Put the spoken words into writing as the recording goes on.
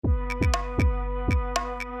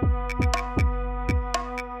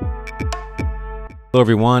Hello,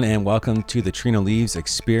 everyone, and welcome to the Trino Leaves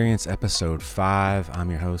Experience, Episode 5. I'm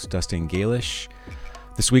your host, Dustin Galish.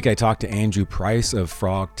 This week, I talked to Andrew Price of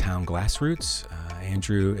Frogtown Glassroots.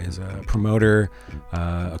 Andrew is a promoter,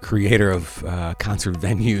 a creator of concert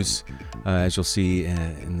venues, as you'll see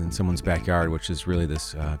in someone's backyard, which is really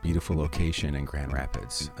this beautiful location in Grand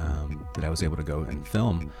Rapids that I was able to go and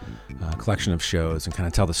film a collection of shows and kind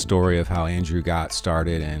of tell the story of how Andrew got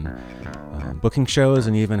started and booking shows,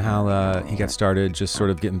 and even how he got started just sort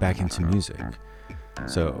of getting back into music.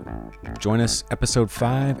 So join us, Episode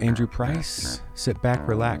 5, Andrew Price. Sit back,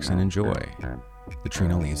 relax, and enjoy the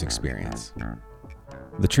Trino Leaves Experience.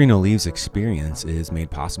 The Trino Leaves Experience is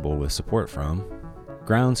made possible with support from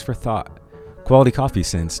Grounds for Thought, quality coffee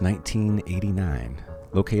since 1989,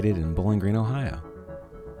 located in Bowling Green, Ohio.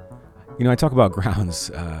 You know, I talk about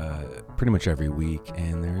Grounds pretty much every week,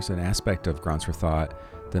 and there's an aspect of Grounds for Thought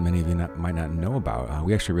that many of you might not know about.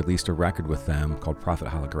 We actually released a record with them called Prophet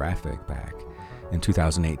Holographic back in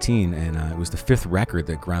 2018, and it was the 5th record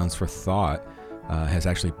that Grounds for Thought has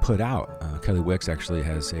actually put out. Kelly Wicks actually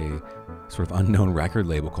has a sort of unknown record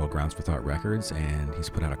label called Grounds for Thought Records, and he's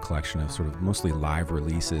put out a collection of sort of mostly live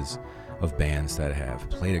releases of bands that have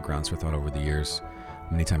played at Grounds for Thought over the years,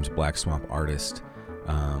 many times Black Swamp artist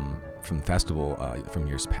from the festival from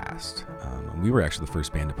years past. We were actually the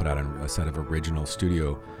first band to put out a set of original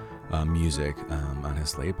studio music on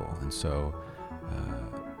his label, and so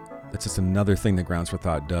that's just another thing that Grounds for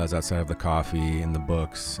Thought does outside of the coffee and the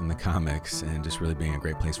books and the comics and just really being a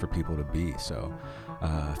great place for people to be. So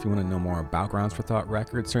if you want to know more about Grounds for Thought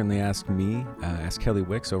Records, certainly ask me, ask Kelly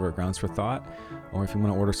Wicks over at Grounds for Thought, or if you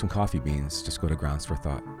want to order some coffee beans, just go to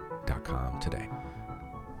groundsforthought.com today.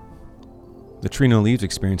 The Trino Leaves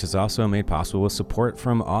Experience is also made possible with support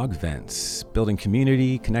from Augvents, building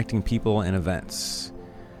community, connecting people, and events.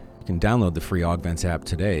 You can download the free Augvents app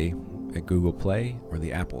today at Google Play or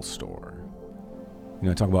the Apple Store. You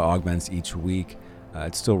know, I talk about Augvents each week.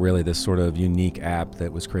 It's still really this sort of unique app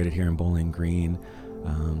that was created here in Bowling Green.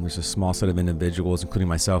 There's a small set of individuals, including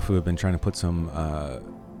myself, who have been trying to put some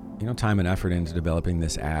time and effort into developing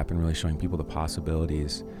this app and really showing people the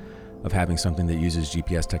possibilities of having something that uses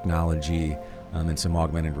GPS technology and some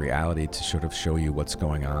augmented reality to sort of show you what's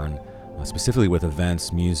going on, specifically with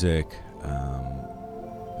events, music.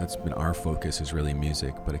 That's been our focus, is really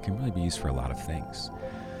music, but it can really be used for a lot of things.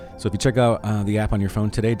 So if you check out the app on your phone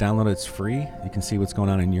today, download it, it's free. You can see what's going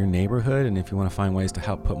on in your neighborhood, and if you want to find ways to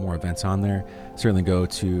help put more events on there, certainly go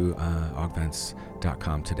to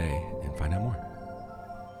augvents.com today and find out more.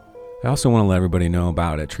 I also want to let everybody know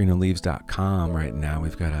about at trinoleaves.com right now.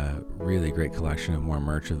 We've got a really great collection of more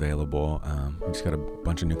merch available. We just got a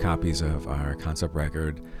bunch of new copies of our concept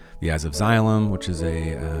record, The Eyes of Xylem, which is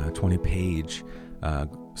a 20-page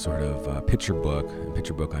sort of picture book. In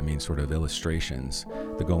picture book, I mean sort of illustrations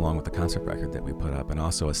that go along with the concept record that we put up, and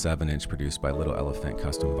also a 7-inch produced by Little Elephant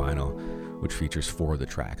Custom Vinyl, which features 4 of the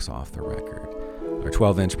tracks off the record. Our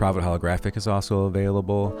 12-inch Prophet Holographic is also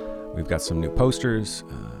available. We've got some new posters,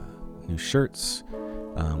 new shirts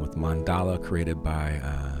with mandala created by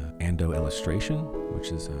Ando Illustration,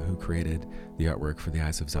 which is who created the artwork for The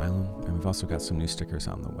Eyes of Xylem, and we've also got some new stickers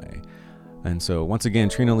on the way. And so once again,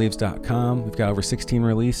 trinoleaves.com. We've got over 16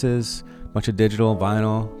 releases, a bunch of digital,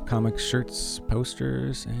 vinyl, comics, shirts,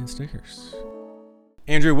 posters, and stickers.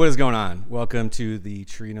 Andrew, what is going on? Welcome to the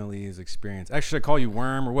Trino Leaves Experience. Actually, should I call you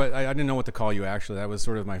Worm or what? I didn't know what to call you, actually. That was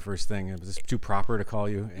sort of my first thing. Was this too proper to call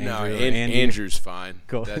you Andrew? No, Andrew's fine.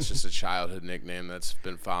 Cool. That's just a childhood nickname that's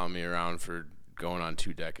been following me around for going on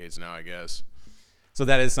 2 decades now, I guess. So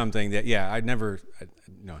that is something that, I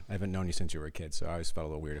haven't known you since you were a kid, so I always felt a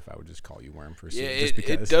little weird if I would just call you Worm for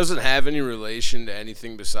it doesn't have any relation to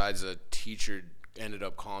anything besides a teacher ended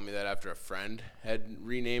up calling me that after a friend had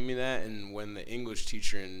renamed me that, and when the English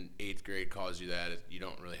teacher in 8th grade calls you that, you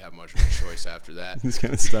don't really have much of a choice after that. It's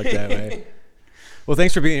kind of stuck that way. Well,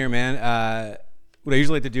 thanks for being here, man. What I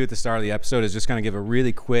usually like to do at the start of the episode is just kind of give a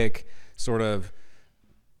really quick sort of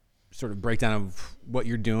breakdown of what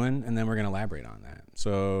you're doing, and then we're going to elaborate on that.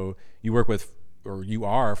 So you work with, or you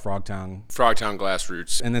are Frogtown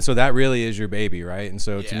Glassroots. And then so that really is your baby, right? And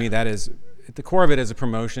so to me, that is, at the core of it is a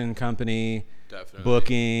promotion company, definitely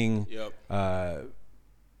booking. Yep.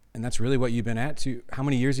 And that's really what you've been at. How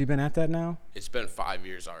many years have you been at that now? It's been 5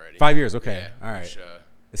 years already. 5 years, okay. Yeah, all right. Which,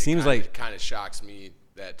 it seems like it kind of shocks me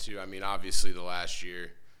that too. I mean, obviously the last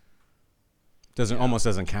year almost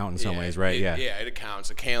doesn't count in some ways, right? It accounts.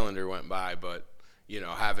 A calendar went by, but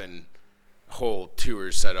having whole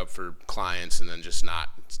tours set up for clients and then just not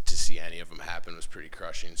to see any of them happen was pretty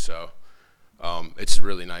crushing. So it's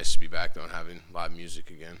really nice to be back though and having live music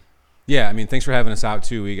again. Yeah, I mean, thanks for having us out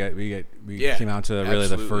too. We Yeah, came out to really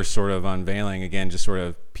absolutely. the first sort of unveiling again, just sort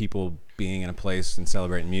of people being in a place and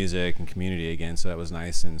celebrating music and community again. So that was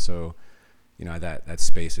nice, and so that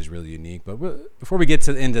space is really unique. But before we get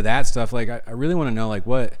into that stuff, like I really want to know like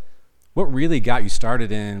what really got you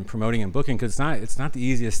started in promoting and booking, because it's not the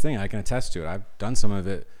easiest thing. I can attest to it. I've done some of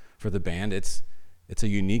it for the band. It's a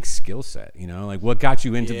unique skill set, like what got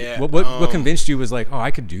you into what convinced you was like, oh,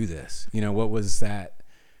 I could do this, what was that?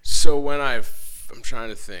 So I'm trying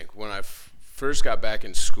to think, when I first got back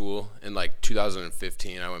in school in like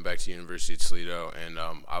 2015, I went back to University of Toledo, and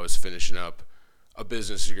I was finishing up a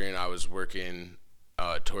business degree, and I was working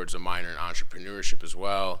towards a minor in entrepreneurship as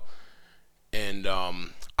well. And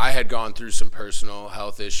I had gone through some personal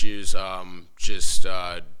health issues. I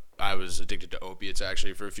was addicted to opiates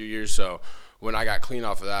actually for a few years. So when I got clean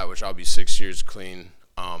off of that, which I'll be 6 years clean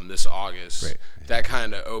this August, right. That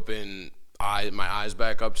kind of opened my eyes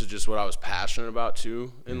back up to just what I was passionate about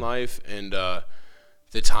too in life. And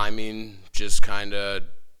the timing just kind of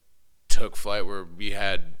took flight, where we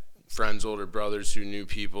had friends, older brothers who knew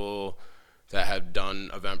people that had done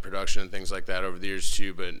event production and things like that over the years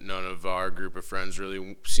too, but none of our group of friends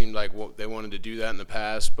really seemed like they wanted to do that in the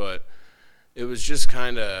past. But it was just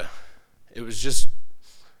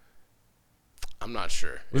I'm not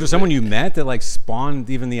sure. Was there someone you met that like spawned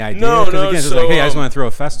even the idea? No. Again, it's like, hey, I just want to throw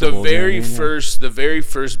a festival. The very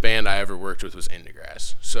first band I ever worked with was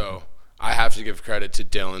Indegrass. So I have to give credit to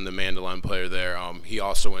Dylan, the mandolin player there. He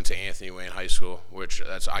also went to Anthony Wayne High School,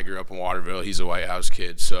 I grew up in Waterville. He's a White House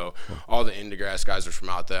kid. So all the Indegrass guys are from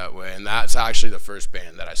out that way. And that's actually the first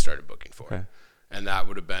band that I started booking for. Okay. And that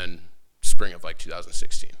would have been spring of like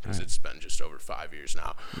 2016, because It's been just over 5 years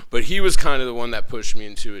now. But he was kind of the one that pushed me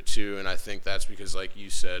into it too. And I think that's because, like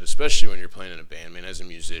you said, especially when you're playing in a band, man, as a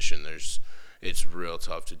musician, it's real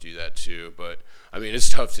tough to do that too. But I mean,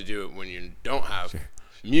 it's tough to do it when you don't have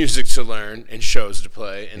music to learn and shows to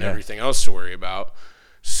play and everything else to worry about.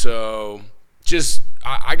 So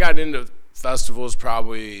I got into festivals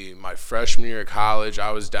probably my freshman year of college.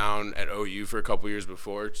 I was down at OU for a couple years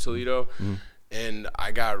before Toledo. And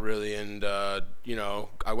I got really into,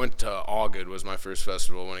 I went to All Good was my first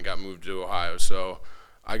festival when it got moved to Ohio. So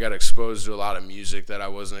I got exposed to a lot of music that I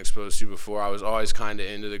wasn't exposed to before. I was always kind of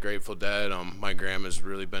into the Grateful Dead. My grandma's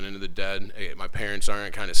really been into the Dead. My parents aren't.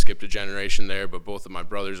 I kind of skipped a generation there, but both of my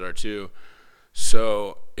brothers are too.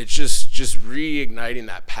 So it's just reigniting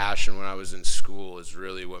that passion when I was in school is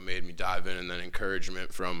really what made me dive in, and then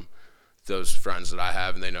encouragement from those friends that I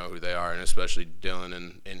have, and they know who they are, and especially Dylan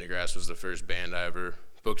and Indegrass was the first band I ever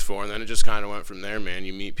booked for. And then it just kind of went from there, man.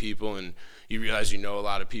 You meet people and you realize you know a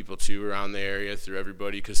lot of people too around the area through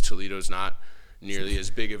everybody, because Toledo's not nearly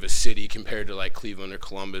as big of a city compared to like Cleveland or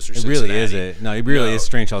Columbus or Cincinnati. It really isn't. No, it really is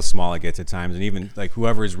strange how small it gets at times. And even like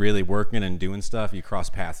whoever is really working and doing stuff, you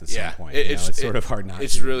cross paths at some point. It's sort of hard not to.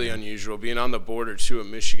 It's really unusual. Being on the border too of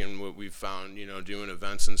Michigan, what we've found, doing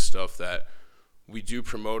events and stuff, that we do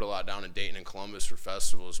promote a lot down in Dayton and Columbus for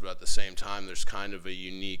festivals, but at the same time, there's kind of a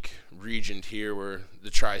unique region here where the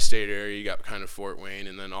tri-state area, you got kind of Fort Wayne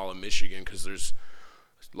and then all of Michigan, because there's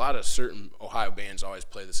a lot of certain Ohio bands always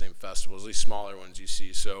play the same festivals, at least smaller ones you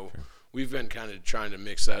see. So we've been kind of trying to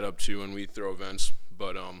mix that up too when we throw events.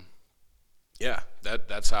 But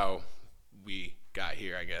that's how we got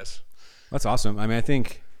here, I guess. That's awesome. I mean, I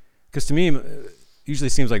think, because to me, it usually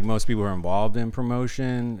seems like most people who are involved in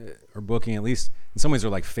promotion or booking, at least in some ways, are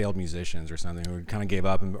like failed musicians or something, who kind of gave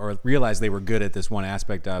up or realized they were good at this one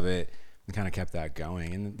aspect of it and kind of kept that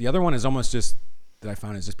going. And the other one is almost just, that I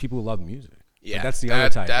found, is just people who love music. Yeah, like that's the other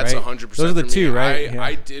type, that's right? 100%. Those are the two, right?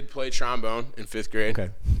 I did play trombone in 5th grade.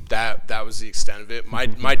 Okay. That was the extent of it.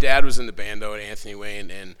 My dad was in the band though at Anthony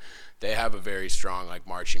Wayne, and they have a very strong like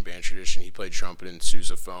marching band tradition. He played trumpet and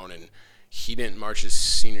sousaphone, and he didn't march his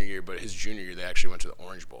senior year, but his junior year they actually went to the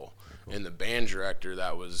Orange Bowl. Cool. And the band director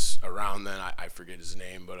that was around then, I forget his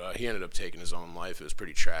name, but he ended up taking his own life. It was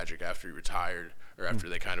pretty tragic after he retired, or after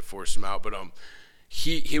they kind of forced him out. But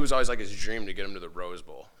he was always like his dream to get him to the Rose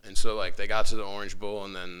Bowl. And so like they got to the Orange Bowl,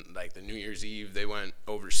 and then like the New Year's Eve they went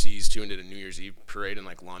overseas too and did a New Year's Eve parade in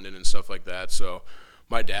like London and stuff like that. So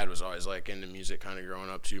my dad was always like into music kind of growing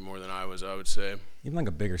up too, more than I was, I would say. Even like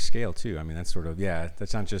a bigger scale too. I mean, that's sort of,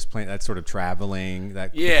 that's not just playing, that's sort of traveling,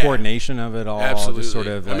 the coordination of it all. Absolutely. Just sort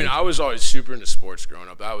of like, I mean, I was always super into sports growing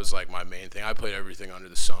up. That was like my main thing. I played everything under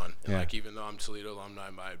the sun. And like, even though I'm Toledo alumni,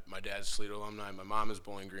 my dad's Toledo alumni, my mom is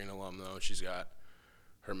Bowling Green alum though. She's got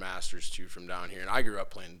her master's too from down here. And I grew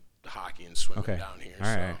up playing hockey and swimming down here.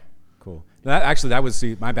 All right. Cool. That was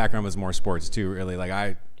my background was more sports too, really. Like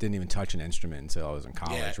I didn't even touch an instrument until I was in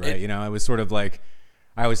college, right? It was sort of like,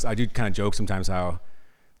 I do kind of joke sometimes how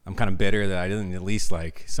I'm kind of bitter that I didn't at least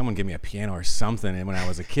like someone give me a piano or something. And when I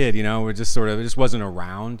was a kid, you know, it just wasn't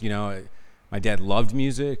around. You know, my dad loved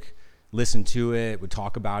music, listened to it, would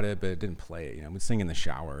talk about it, but didn't play it. You know, would sing in the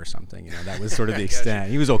shower or something. You know, that was sort of the extent.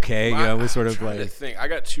 He was okay. You know, it was sort of like. To think. I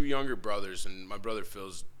got 2 younger brothers, and my brother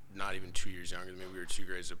Phil's not even 2 years younger than me. We were 2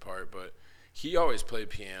 grades apart, but he always played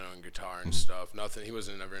piano and guitar and stuff. Nothing. He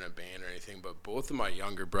wasn't ever in a band or anything. But both of my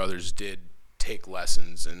younger brothers did take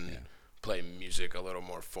lessons and play music a little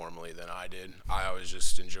more formally than I did. I always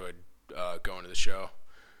just enjoyed going to the show,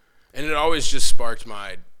 and it always just sparked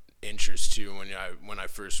my interest too. When I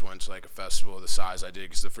first went to like a festival of the size I did,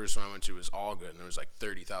 because the first one I went to was All Good, and there was like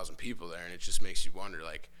 30,000 people there, and it just makes you wonder,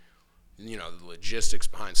 like, you know, the logistics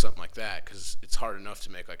behind something like that, because it's hard enough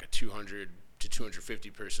to make like a 200 to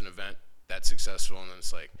 250 person event that's successful, and then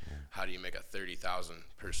it's like, how do you make a 30,000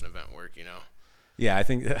 person event work? You know? Yeah, I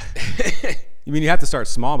think. I mean, you have to start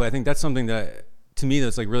small, but I think that's something that, to me,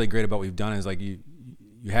 that's like really great about what we've done is like you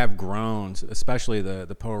have grown, especially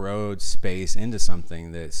the Poe Road space, into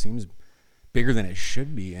something that seems bigger than it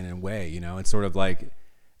should be in a way. You know, it's sort of like,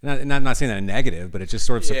 not saying that a negative, but it's just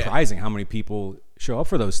sort of surprising how many people show up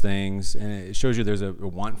for those things, and it shows you there's a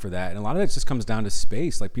want for that. And a lot of that just comes down to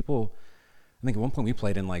space. Like people, I think at one point we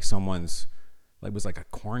played in like someone's, like it was like a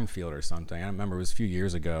cornfield or something. I remember it was a few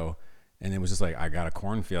years ago. And it was just like, I got a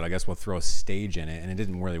cornfield, I guess we'll throw a stage in it. And it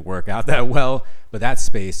didn't really work out that well. But that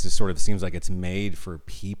space just sort of seems like it's made for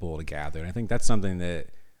people to gather. And I think that's something that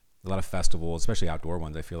a lot of festivals, especially outdoor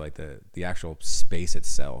ones, I feel like the actual space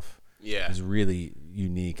itself is really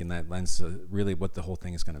unique. And that lends to really what the whole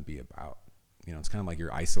thing is going to be about. You know, it's kind of like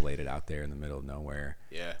you're isolated out there in the middle of nowhere.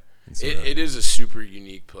 Yeah. It is a super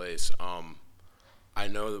unique place. I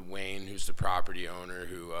know that Wayne, who's the property owner,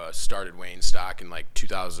 who started Wayne Stock in like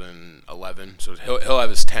 2011. So he'll have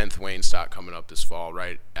his 10th Wayne Stock coming up this fall,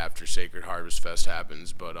 right after Sacred Harvest Fest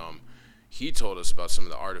happens. But he told us about some of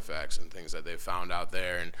the artifacts and things that they found out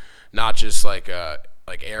there, and not just like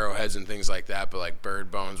arrowheads and things like that, but like bird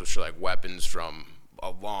bones, which are like weapons from a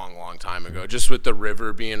long, long time ago. Just with the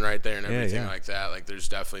river being right there and everything like that, like there's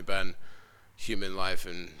definitely been human life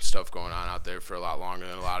and stuff going on out there for a lot longer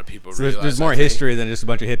than a lot of people realize. There's more history than just a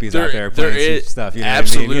bunch of hippies out there playing stuff. You know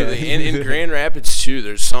absolutely. What I mean? In Grand Rapids too,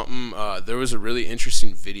 there's something. There was a really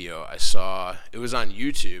interesting video I saw. It was on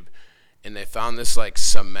YouTube, and they found this like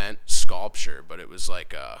cement sculpture, but it was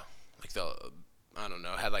like I don't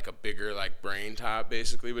know, had like a bigger like brain top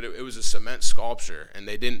basically, but it was a cement sculpture,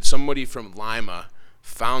 and somebody from Lima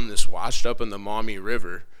found this washed up in the Maumee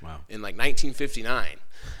River in like 1959.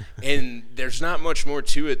 And there's not much more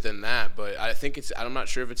to it than that, but I think I'm not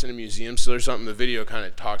sure if it's in a museum still or something. The video kind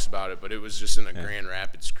of talks about it, but it was just in a Grand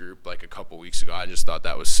Rapids group like a couple weeks ago. I just thought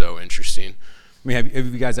that was so interesting. I mean, have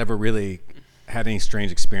you guys ever really had any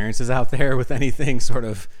strange experiences out there with anything sort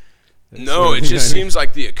of? No, it just seems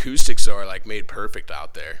like the acoustics are like made perfect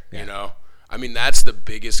out there, you know? I mean, that's the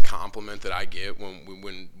biggest compliment that I get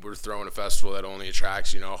when we're throwing a festival that only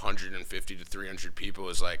attracts, 150 to 300 people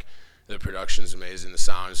is like, the production's amazing, the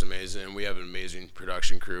sound is amazing, and we have an amazing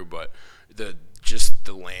production crew, but the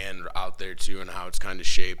land out there too and how it's kind of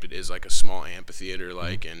shaped, it is like a small amphitheater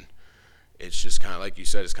and it's just kind of like you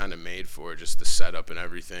said, it's kind of made for just the setup and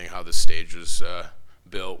everything, how the stage was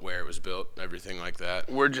built, where it was built, everything like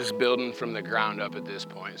that. We're just building from the ground up at this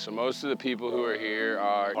point, so most of the people who are here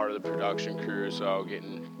are part of the production crew, so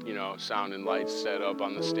getting sound and lights set up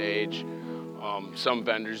on the stage. Some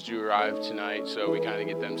vendors do arrive tonight, so we kind of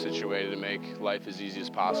get them situated to make life as easy as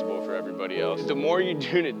possible for everybody else. The more you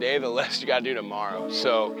do today, the less you got to do tomorrow.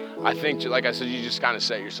 So I think, like I said, you just kind of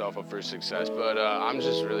set yourself up for success. But I'm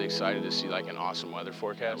just really excited to see like an awesome weather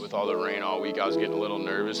forecast. With all the rain all week, I was getting a little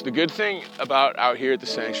nervous. The good thing about out here at the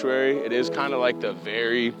sanctuary, it is kind of like the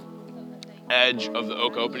very edge of the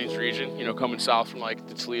Oak Openings region, coming south from like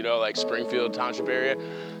the Toledo, like Springfield Township area.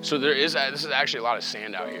 So this is actually a lot of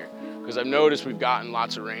sand out here. Because I've noticed we've gotten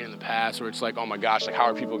lots of rain in the past where it's like, oh my gosh, like how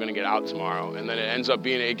are people gonna get out tomorrow? And then it ends up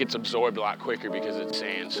it gets absorbed a lot quicker because it's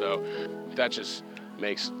sand. So that just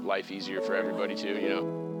makes life easier for everybody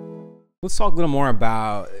too, Let's talk a little more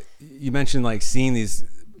about, you mentioned like seeing these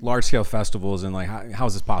large scale festivals and like how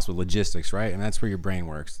is this possible? Logistics, right? And that's where your brain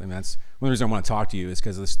works. I mean, that's one of the reasons I want to talk to you is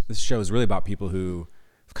because this show is really about people who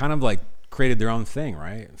have kind of like created their own thing,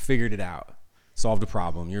 right? Figured it out, solved a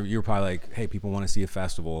problem. You're probably like, hey, people want to see a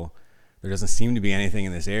festival. There doesn't seem to be anything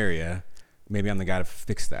in this area. Maybe I'm the guy to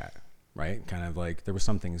fix that, right? Kind of like there were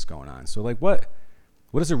some things going on. So like what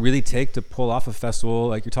does it really take to pull off a festival?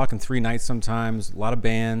 Like you're talking 3 nights sometimes, a lot of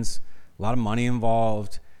bands, a lot of money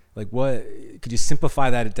involved. Like what, could you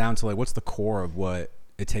simplify that down to like what's the core of what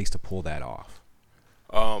it takes to pull that off?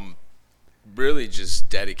 really just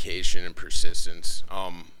dedication and persistence.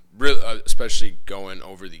 Really, especially going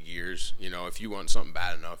over the years. You know, if you want something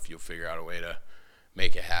bad enough, you'll figure out a way to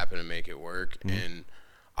make it happen and make it work. And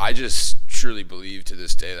I just truly believe to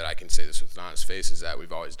this day that I can say this with an honest face, is that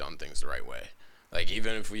we've always done things the right way. Like,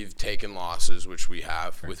 even if we've taken losses, which we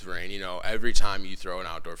have with rain, you know, every time you throw an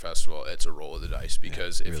outdoor festival, it's a roll of the dice,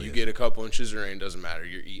 because if really you get a couple inches of rain, doesn't matter.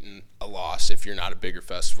 You're eating a loss if you're not a bigger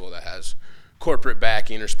festival that has corporate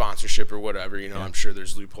backing or sponsorship or whatever. You know, I'm sure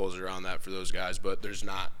there's loopholes around that for those guys, but there's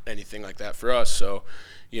not anything like that for us. So,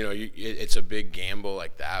 you know, it's a big gamble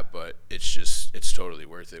like that, but it's totally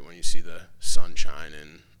worth it when you see the sunshine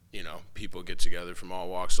and, you know, people get together from all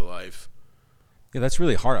walks of life. Yeah, that's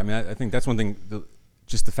really hard. I mean, I think that's one thing,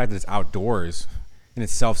 just the fact that it's outdoors in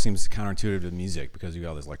itself seems counterintuitive to music, because you got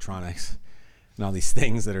all this electronics and all these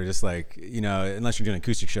things that are just like, you know, unless you're doing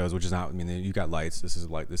acoustic shows, which is not, I mean, you got lights. This is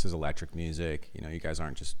electric music. You know, you guys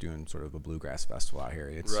aren't just doing sort of a bluegrass festival out here.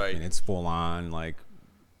 It's, right. I mean, it's full on, like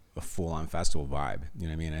a full on festival vibe. You know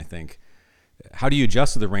what I mean? I think, how do you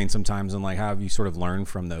adjust to the rain sometimes, and like, how have you sort of learned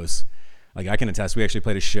from those? Like, I can attest, we actually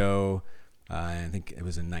played a show, I think it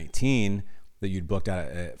was in 19, that you'd booked out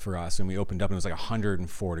for us, and we opened up and it was like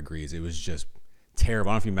 104 degrees. It was just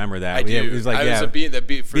terrible. I don't know if you remember that. I do. It was like,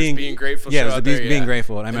 being grateful. Yeah, show it was out the there, being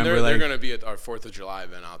grateful. And I remember they're going to be at our 4th of July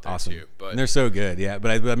event out there awesome. too. But and they're so good. Yeah,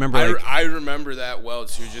 but I remember I remember that well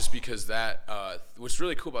too, just because that. What's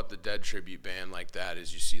really cool about the Dead tribute band like that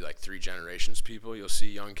is you see like 3 generations people. You'll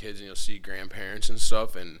see young kids and you'll see grandparents and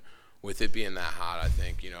stuff. And with it being that hot, I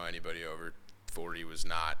think, you know, anybody over 40 was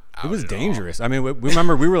not out. It was at dangerous. all. I mean, we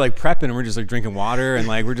remember we were like prepping and we're just like drinking water, and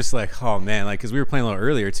like we're just like, oh man, like, because we were playing a little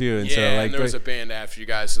earlier too, and yeah, so like and there was a band after you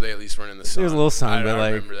guys, so they at least weren't in the sun. There was a little sun, but I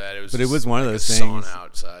like, remember that. It was one of like those a things. Sauna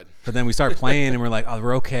outside. But then we started playing and we're like, oh,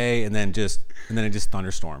 we're okay, and then it just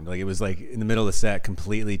thunderstormed. Like, it was like in the middle of the set,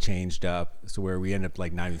 completely changed up, so where we ended up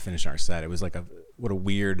like not even finishing our set. It was like what a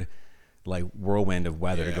weird like whirlwind of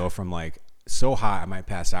weather to go from like so hot I might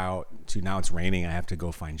pass out to now it's raining, I have to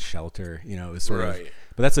go find shelter. You know, it was sort of.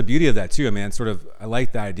 But that's the beauty of that too. I mean, it's sort of, I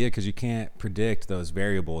like the idea because you can't predict those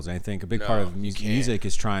variables. And I think a big part of music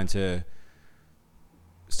is trying to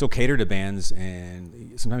still cater to bands,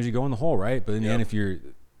 and sometimes you go in the hole, right? But in the end, if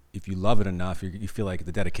you love it enough, you feel like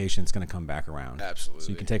the dedication is going to come back around. Absolutely. So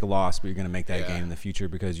you can take a loss, but you're going to make that gain in the future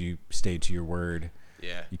because you stayed to your word.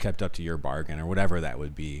 Yeah. You kept up to your bargain, or whatever that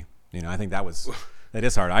would be. You know, I think that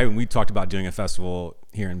is hard. We talked about doing a festival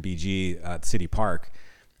here in BG at City Park,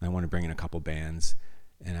 and I wanted to bring in a couple bands,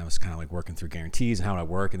 and I was kind of like working through guarantees and how would I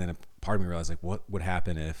work, and then a part of me realized, like, what would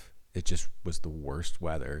happen if it just was the worst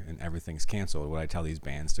weather and everything's canceled? Would I tell these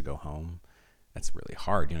bands to go home? That's really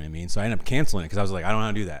hard, you know what I mean? So I ended up canceling it because I was like, I don't know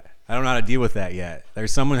how to do that. I don't know how to deal with that yet.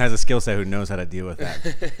 There's someone who has a skill set who knows how to deal with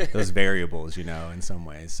that, those variables, you know, in some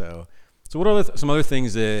ways. So what are some other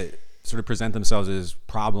things that sort of present themselves as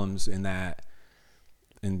problems in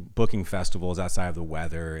booking festivals outside of the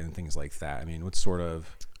weather and things like that? I mean, what's sort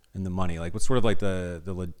of in the money, like what's sort of like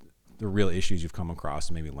the real issues you've come across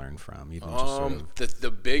and maybe learned from? Even just sort of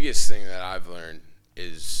the biggest thing that I've learned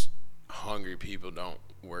is hungry people don't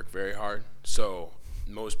work very hard. So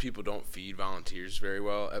most people don't feed volunteers very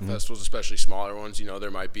well at festivals, especially smaller ones. You know,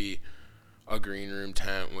 there might be a green room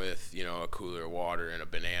tent with, you know, a cooler of water and a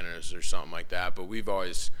bananas or something like that. But we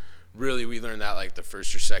learned that like the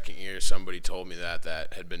first or second year. Somebody told me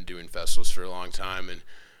that had been doing festivals for a long time, and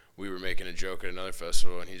we were making a joke at another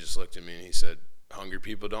festival, and he just looked at me and he said, hungry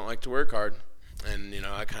people don't like to work hard. And, you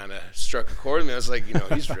know, I kind of struck a chord with me. I was like, you know,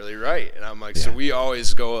 he's really right. And I'm like, so we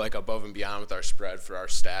always go like above and beyond with our spread for our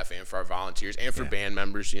staff and for our volunteers and for band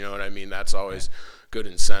members. You know what I mean? That's always good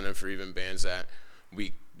incentive for even bands that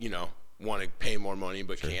we, you know, want to pay more money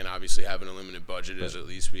but can't obviously have an unlimited budget. Is at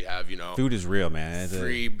least we have, you know, food is real, man.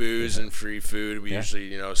 Free booze and free food. We usually,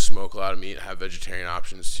 you know, smoke a lot of meat and have vegetarian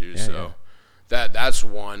options too. That's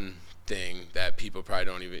one thing that people probably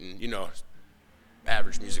don't even, you know,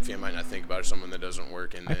 average music fan might not think about, or someone that doesn't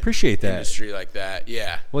work in the industry like that.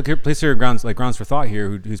 Yeah. Well, place here, Grounds for Thought here,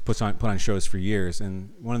 who's put on shows for years,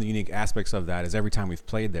 and one of the unique aspects of that is every time we've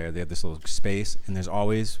played there, they have this little space, and there's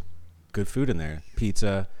always good food in there: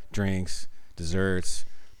 pizza, drinks, desserts,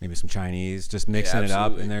 maybe some Chinese, just mixing it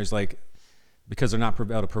up. And there's like, because they're not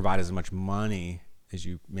able to provide as much money as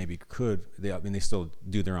you maybe could, they still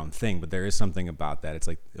do their own thing, but there is something about that. It's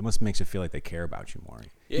like, it almost makes you feel like they care about you more.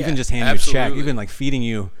 Even just handing you a check, even like feeding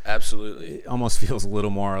you, it almost feels a little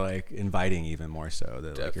more like inviting, even more so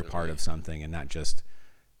that like you're part of something and not just,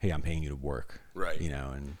 hey, I'm paying you to work, right? You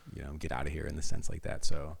know, and you know, get out of here in the sense like that.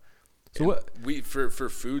 So So what we for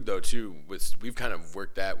food though too, we've kind of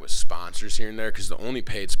worked that with sponsors here and there, because the only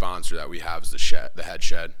paid sponsor that we have is the Head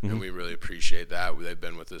Shed, and we really appreciate that. They've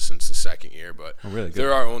been with us since the second year, but really good.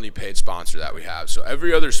 They're our only paid sponsor that we have. So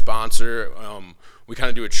every other sponsor, we kind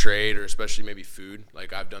of do a trade, or especially maybe food.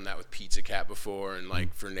 Like I've done that with Pizza Cat before, and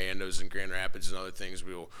like Fernando's in Grand Rapids and other things.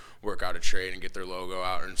 We'll work out a trade and get their logo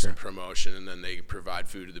out and some promotion, and then they provide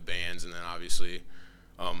food to the bands, and then obviously.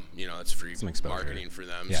 It's free marketing for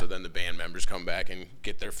them. Yeah. So then the band members come back and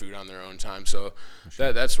get their food on their own time. So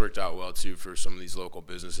that's worked out well too for some of these local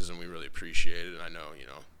businesses, and we really appreciate it. And I know,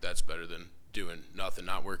 that's better than doing nothing,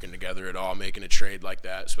 not working together at all, making a trade like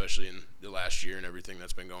that, especially in the last year and everything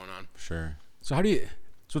that's been going on. Sure. So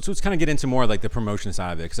let's kind of get into more like the promotion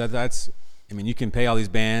side of it, because that's, you can pay all these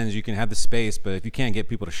bands, you can have the space, but if you can't get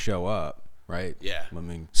people to show up, right? Yeah.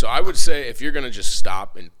 So I would say if you're gonna just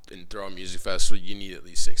stop and throw a music festival, you need at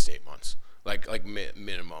least 6 to 8 months, like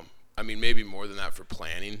minimum. Maybe more than that for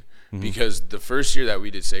planning, because the first year that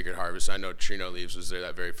we did Sacred Harvest, I know Trino Leaves was there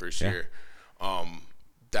that very first year.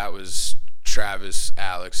 That was Travis,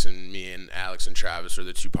 Alex, and me, and Alex and Travis are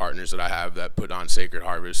the two partners that I have that put on Sacred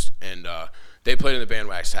Harvest, and they played in the band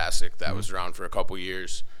Waxtastic that was around for a couple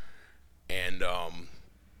years, and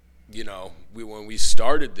when we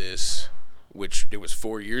started this, which it was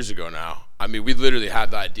 4 years ago now. We literally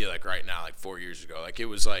had the idea like right now, like 4 years ago. Like it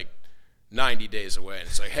was like 90 days away, and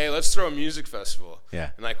it's like, hey, let's throw a music festival. Yeah.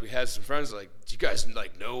 And like we had some friends like, do you guys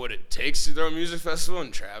like know what it takes to throw a music festival?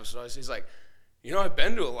 And Travis always, he's like, I've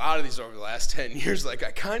been to a lot of these over the last 10 years. Like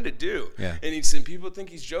I kind of do. Yeah. And people think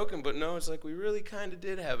he's joking, but no, it's like we really kind of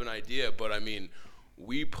did have an idea. But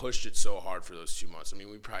we pushed it so hard for those 2 months.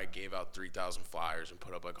 We probably gave out 3,000 flyers and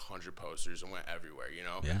put up like 100 posters and went everywhere,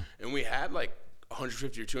 Yeah. And we had like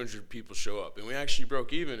 150 or 200 people show up, and we actually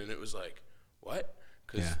broke even, and it was like, what?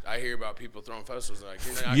 Because I hear about people throwing festivals and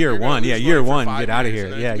like, year one, get out of here.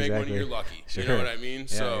 Yeah, exactly. Money, you're lucky. Sure. You know what I mean? Yeah,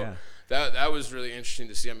 so that was really interesting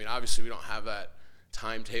to see. Obviously we don't have that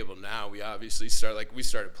timetable now. We obviously started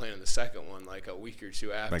planning the second one like a week or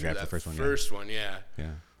two after that the first one. Yeah.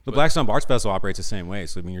 The Blackstone Arts Festival operates the same way.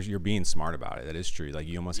 So you're being smart about it. That is true. Like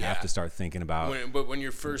you almost have to start thinking about. But when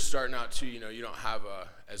you're first starting out too, you don't have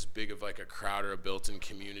as big of like a crowd or a built-in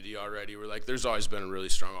community already. We're like, there's always been a really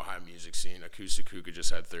strong Ohio music scene. Acoustic Hookah just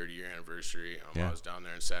had 30-year anniversary. I was down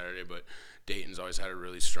there on Saturday, but Dayton's always had a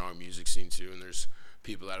really strong music scene too. And there's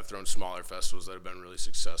people that have thrown smaller festivals that have been really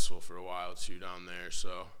successful for a while too down there.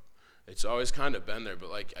 So it's always kind of been there. But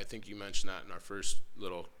like I think you mentioned that in our first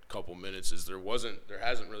little couple minutes, is there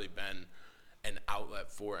hasn't really been an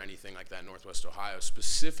outlet for anything like that in Northwest Ohio,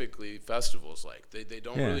 specifically festivals. Like they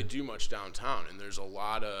don't really do much downtown, and there's a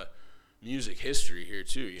lot of music history here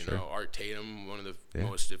too. Art Tatum, one of the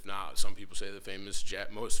most, if not, some people say the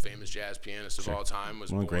most famous jazz pianist of all time,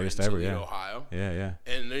 was one of the born greatest in Toledo, ever. Ohio. Yeah.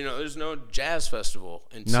 And there's no jazz festival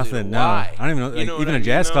in Toledo. Nothing. No, Why? I don't even know. Like, even a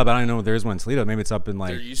jazz club, I don't even know if there's one in Toledo. Maybe it's up in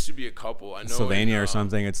like there used to be a couple. I know Sylvania or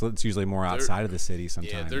something. It's usually more outside of the city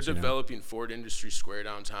sometimes. Yeah, they're developing Ford Industry Square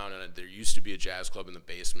downtown, and there used to be a jazz club in the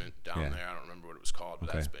basement down there. I don't remember what it was called,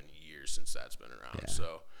 but that's been years since that's been around.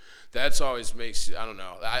 So that's always makes, I don't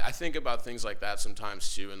know. I think about things like that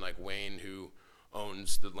sometimes too, and like Wayne, who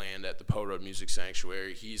owns the land at the Poe Road Music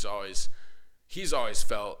Sanctuary, he's always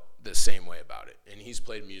felt the same way about it, and he's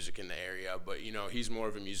played music in the area, but he's more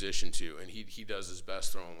of a musician too, and he does his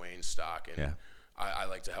best throwing Wayne's stock, and I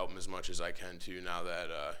like to help him as much as I can too, now that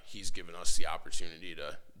he's given us the opportunity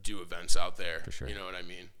to do events out there. For sure. You know what I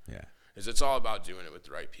mean? Yeah. Because it's all about doing it with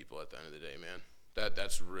the right people at the end of the day, man.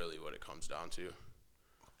 That's really what it comes down to.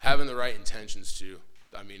 Having the right intentions too.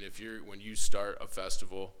 When you start a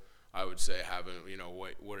festival, I would say having,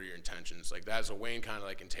 what are your intentions? Like that's a Wayne kind of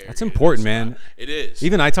like interrogated. That's important, man. It is.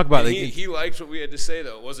 Even I talk about he liked what we had to say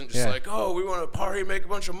though. It wasn't just like, oh, we want to party and make a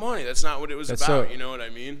bunch of money. That's not what it was about. You know what I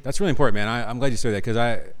mean? That's really important, man. I'm glad you said that,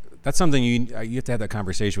 because that's something you have to have that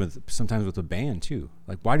conversation sometimes with the band too.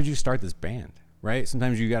 Like, why did you start this band? Right?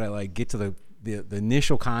 Sometimes you got to like get to the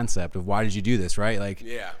initial concept of why did you do this, right? Like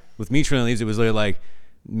with me, Trino Leaves, it was literally like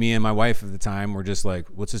me and my wife at the time were just like,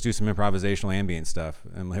 let's just do some improvisational ambient stuff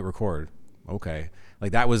and hit record. Okay.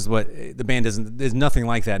 Like that was what the band there's nothing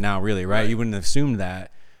like that now really, right? You wouldn't have assumed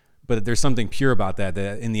that, but there's something pure about that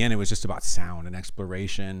in the end it was just about sound and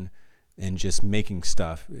exploration and just making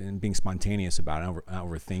stuff and being spontaneous about it, not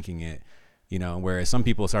overthinking it, whereas some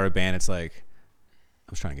people start a band, it's like,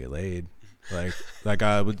 I'm just trying to get laid. Like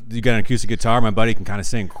you got an acoustic guitar, my buddy can kind of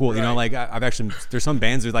sing, cool. Like I've actually, there's some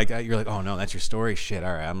bands that like you're like, oh no, that's your story, shit,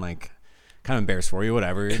 all right, I'm like kind of embarrassed for you,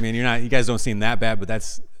 whatever. You guys don't seem that bad, but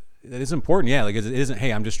that is important. Like it isn't,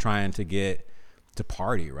 hey, I'm just trying to get to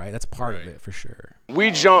party, right? That's part of it for sure.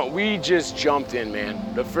 We just jumped in,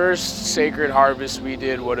 man. The first Sacred Harvest we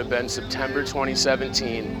did would have been September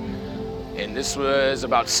 2017, and this was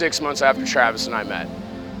about 6 months after Travis and I met.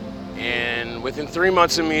 And within 3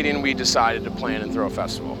 months of meeting, we decided to plan and throw a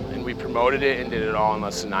festival. And we promoted it and did it all in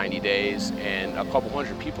less than 90 days, and a couple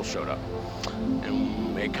hundred people showed up.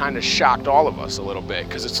 And it kind of shocked all of us a little bit,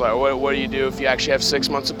 because it's like, what do you do if you actually have 6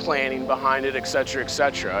 months of planning behind it, et cetera, et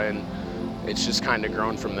cetera? And it's just kind of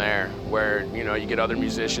grown from there, where, you know, you get other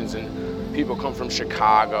musicians and people come from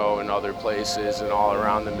Chicago and other places and all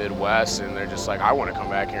around the Midwest, and they're just like, I want to come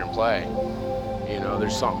back here and play. You know,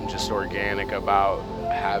 there's something just organic about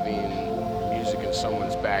having music in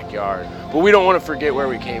someone's backyard. But we don't want to forget where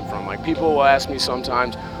we came from. Like, people will ask me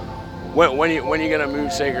sometimes, when are you going to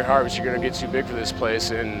move Sacred Harvest? You're going to get too big for this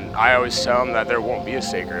place. And I always tell them that there won't be a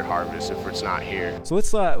Sacred Harvest if it's not here. So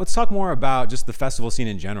let's talk more about just the festival scene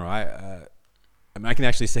in general. I mean, I can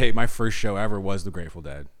actually say my first show ever was the Grateful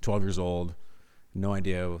Dead. 12 years old, no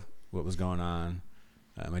idea what was going on.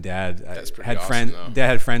 My dad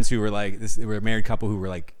had friends who were like they were a married couple who were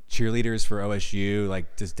like cheerleaders for OSU,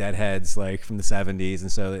 like just Deadheads, like from the 70s,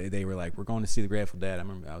 and so they were like, we're going to see the Grateful Dead. I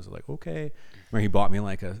remember I was like, okay. I remember he bought me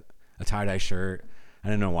like a tie-dye shirt. I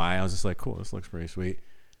didn't know why. I was just like, cool, this looks pretty sweet.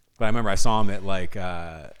 But I remember I saw him at like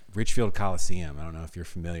Richfield Coliseum. I don't know if you're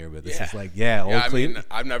familiar, but this is like old Cleveland. I mean,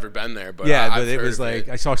 I've never been there, but but it was like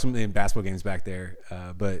I saw some basketball games back there,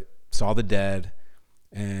 but saw the Dead,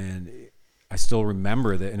 and I still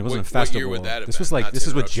remember that, and it wasn't a festival. What year would that have this been? Was like this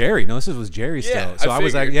is with Jerry. No, this was Jerry still. So I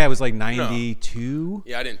was like, it was like 92.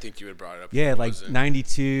 Yeah, I didn't think you would have brought it up. Yeah, like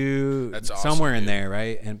 92. That's awesome, somewhere in there,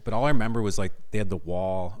 right? But all I remember was like they had the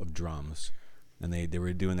wall of drums, and they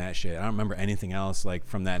were doing that shit. I don't remember anything else like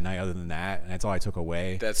from that night other than that, and that's all I took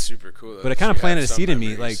away. That's super cool. But it kind of planted a seed in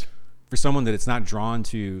me, like for someone that it's not drawn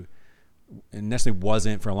to, and necessarily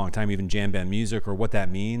wasn't for a long time, even jam band music or what that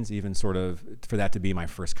means, even sort of for that to be my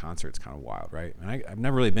first concert, it's kind of wild, right? And I've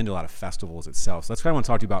never really been to a lot of festivals itself. So that's why I want to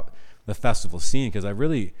talk to you about the festival scene, because I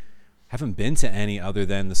really haven't been to any other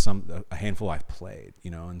than a handful I've played,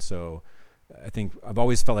 you know? And so I think I've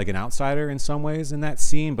always felt like an outsider in some ways in that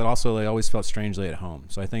scene, but also I always felt strangely at home.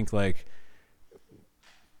 So I think like,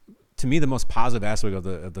 to me, the most positive aspect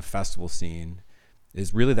of the festival scene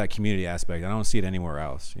is really that community aspect. I don't see it anywhere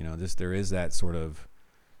else. You know, there is that sort of,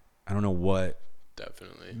 I don't know what.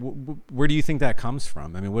 Definitely. Where do you think that comes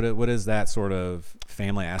from? I mean, what is that sort of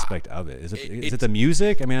family aspect of it? Is it the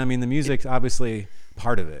music? I mean, the music's obviously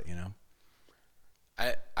part of it, you know?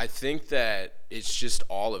 I think that it's just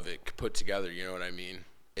all of it put together, you know what I mean?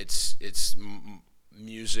 It's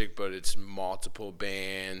music, but it's multiple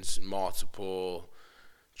bands,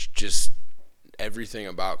 just everything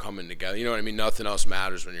about coming together. You know what I mean? Nothing else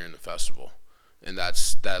matters when you're in the festival, and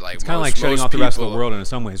that's that. Like, it's kind of like shutting off the rest of the world in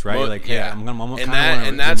some ways, right? Like, yeah,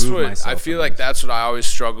 and that's what I feel like. That's what I always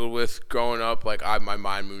struggled with growing up. Like, my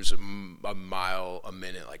mind moves a mile a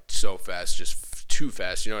minute, like so fast, just too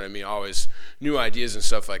fast. You know what I mean? Always new ideas and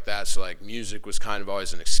stuff like that. So like, music was kind of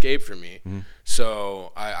always an escape for me. Mm-hmm.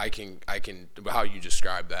 So I can how you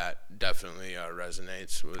describe that definitely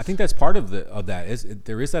resonates with. I think that's part of that.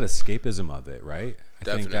 There is that escapism of it, right? I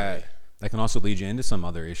definitely. think that can also lead you into some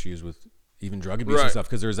other issues with even drug abuse and stuff,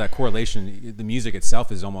 because there's that correlation. The music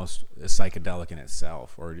itself is almost psychedelic in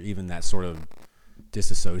itself, or even that sort of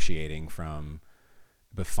disassociating from,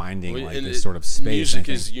 but finding like this sort of space. Music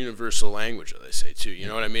is universal language, they say too. You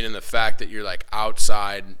know what I mean? And the fact that you're like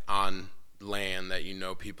outside on land that you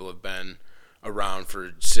know people have been around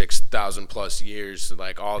for 6,000 plus years,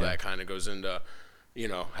 like all that kind of goes into, you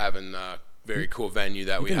know, having a very cool venue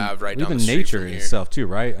that we have right down the street nature from here. Itself too,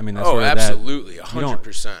 right? I mean, that's absolutely,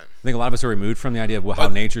 100%. I think a lot of us are removed from the idea of how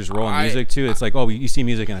nature's role in music too. It's like, you see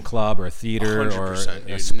music in a club or a theater or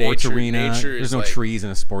a sports arena. There's no trees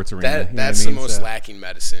in a sports arena. That's the most lacking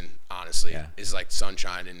medicine, honestly, is like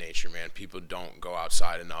sunshine and nature, man. People don't go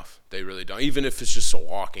outside enough. They really don't. Even if it's just a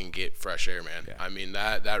walk and get fresh air, man. Yeah. I mean,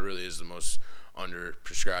 that really is the most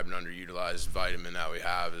under-prescribed and underutilized vitamin that we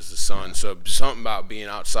have is the sun. So something about being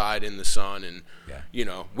outside in the sun and, you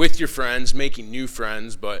know, with your friends, making new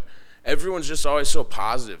friends, but everyone's just always so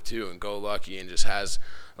positive too and go-lucky and just has,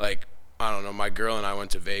 like, I don't know, my girl and I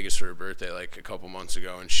went to Vegas for her birthday like a couple months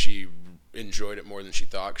ago, and she enjoyed it more than she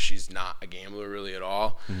thought because she's not a gambler really at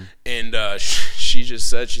all. Mm-hmm. And she just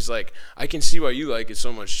said, she's like, I can see why you like it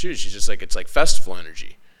so much too. She's just like, it's like festival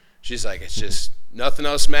energy. She's like, it's just nothing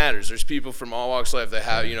else matters. There's people from all walks of life that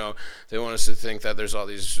have, you know, they want us to think that there's all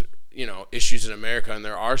these, you know, issues in America, and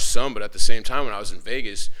there are some, but at the same time, when I was in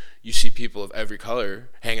Vegas, you see people of every color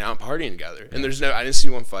hanging out and partying together. And I didn't see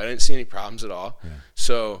one fight. I didn't see any problems at all. Yeah.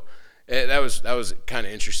 So That was kind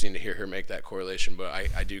of interesting to hear her make that correlation, but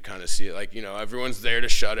I do kind of see it like, everyone's there to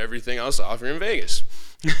shut everything else off. You're in Vegas.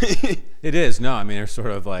 It is. No, I mean, there's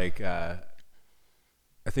sort of like, I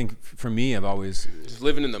think for me, I've always... Just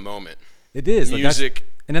living in the moment. It is. Music.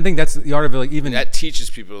 And I think that's the art of it, like even... That teaches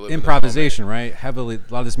people to live improvisation, in the moment. right? Heavily,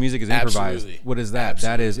 a lot of this music is improvised. Absolutely. What is that?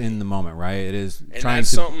 Absolutely. That is in the moment, right? It is and trying that's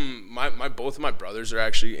to... something, both of my brothers are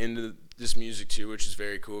actually into this music too, which is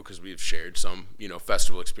very cool because we've shared some,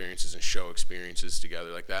 festival experiences and show experiences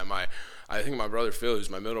together like that. I think my brother Phil, who's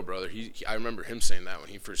my middle brother, I remember him saying that when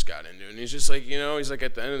he first got into it. And he's just like, he's like,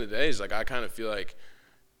 at the end of the day, he's like, I kind of feel like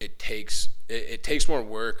it takes more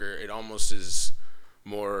work, or it almost is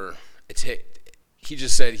more, he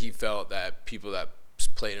just said he felt that people that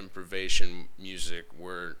played improvisation music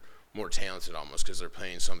were more talented almost because they're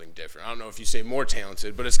playing something different. I don't know if you say more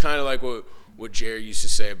talented, but it's kind of like what Jerry used to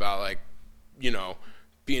say about, like,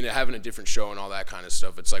 having a different show and all that kind of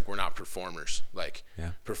stuff. It's like we're not performers. Like,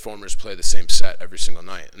 performers play the same set every single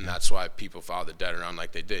night, and that's why people follow the Dead around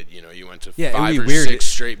like they did. You went to 5 or 6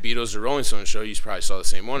 straight Beatles or Rolling Stones show, you probably saw the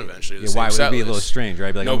same one eventually. Why would it be a little strange,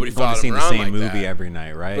 right? Like, nobody followed them the same like movie that. every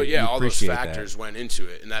night, right? But yeah, all those factors went into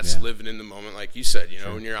it, and that's living in the moment, like you said.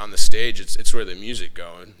 When you're on the stage, it's where the music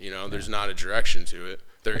going. There's not a direction to it.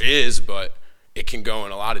 There is, but it can go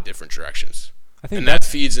in a lot of different directions. I think that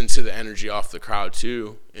feeds into the energy off the crowd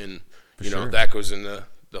too, and that goes in the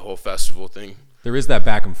whole festival thing. There is that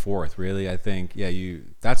back and forth, really. I think,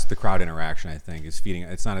 that's the crowd interaction. I think is feeding.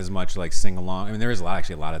 It's not as much like sing along. I mean, there is a lot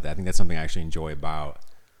of that. I think that's something I actually enjoy about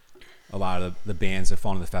a lot of the bands that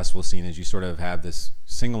fall into the festival scene. Is you sort of have this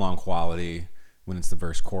sing along quality when it's the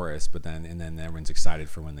verse chorus, but then everyone's excited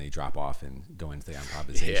for when they drop off and go into the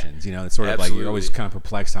improvisations. It's sort of like you're always kind of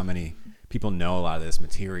perplexed how many people know a lot of this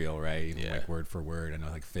material, right? Even like word for word. I know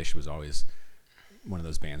like Fish was always one of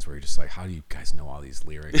those bands where you're just like, how do you guys know all these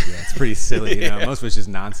lyrics? Yeah, it's pretty silly. Most of it's just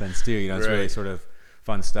nonsense too. It's really sort of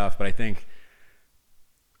fun stuff. But I think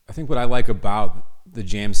what I like about the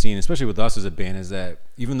jam scene, especially with us as a band, is that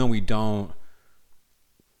even though we're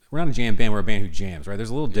not a jam band, we're a band who jams, right? There's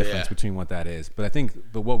a little difference between what that is. But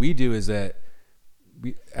what we do is that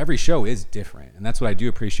every show is different, and that's what I do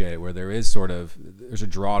appreciate, where there's a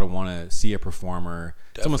draw to want to see a performer.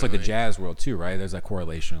 Definitely. It's almost like the jazz world too, right? There's that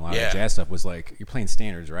correlation. A lot of the jazz stuff was like, you're playing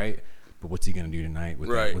standards, right? But what's he going to do tonight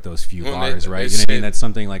with those few bars, right? You know what I mean? That's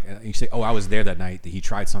something like, you say, oh, I was there that night, that he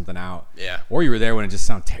tried something out. Yeah. Or you were there when it just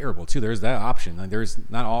sounded terrible too. There's that option. Like, there's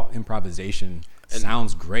not all improvisation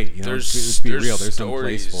sounds great. Let's be real. There's some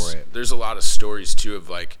place for it. There's a lot of stories too of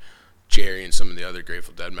like Jerry and some of the other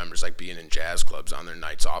Grateful Dead members like being in jazz clubs on their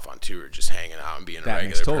nights off on tour, just hanging out and being a regular person.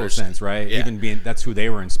 That makes total sense, right? Yeah. Even that's who they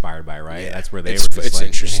were inspired by, right? Yeah. That's where they were just it's like,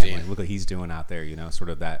 interesting. Like, look what he's doing out there, sort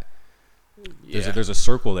of that. There's a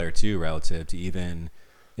circle there too, relative to even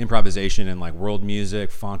improvisation and like world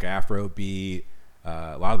music, funk, Afro beat.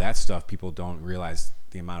 A lot of that stuff, people don't realize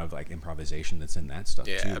the amount of like improvisation that's in that stuff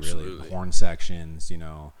too. Absolutely. Really, the horn sections,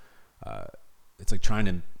 it's like trying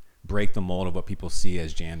to break the mold of what people see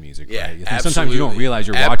as jam music, right? Sometimes you don't realize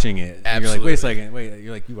you're watching it. And you're like, wait a second,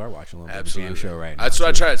 you're like, you are watching a little bit of a jam show right now. That's what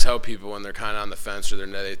I try to tell people when they're kind of on the fence, or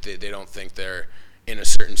they don't think they're in a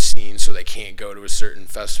certain scene, so they can't go to a certain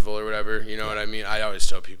festival or whatever. You know what I mean? I always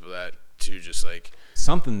tell people that too, just like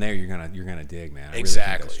something there you're gonna dig, man. Exactly. I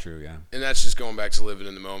really think that's true, yeah. And that's just going back to living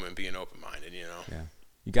in the moment, being open-minded, Yeah.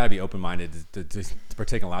 You got to be open-minded to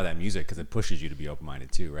partake in a lot of that music, because it pushes you to be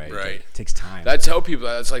open-minded too, right? Right. It takes time. I tell people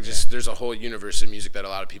that it's like there's a whole universe of music that a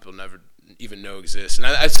lot of people never even know exists, and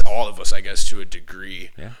that's all of us, I guess, to a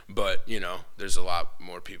degree. Yeah. But there's a lot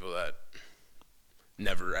more people that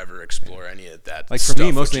never ever explore any of that. Like for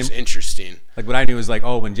me, mostly interesting. Like what I knew was like,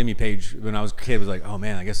 when Jimmy Page, when I was a kid, was like, oh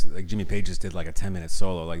man, I guess like Jimmy Page just did like a 10-minute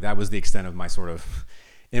solo. Like that was the extent of my sort of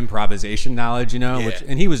improvisation knowledge,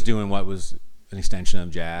 and he was doing what was an extension of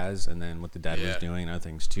jazz, and then what the Dead was doing and other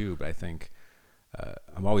things too. But I think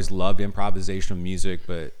I've always loved improvisational music,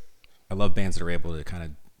 but I love bands that are able to kind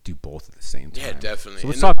of do both at the same time. Yeah, definitely.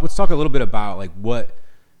 So let's talk a little bit about like what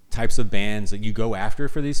types of bands that you go after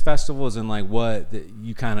for these festivals, and like what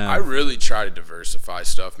you kind of. I really try to diversify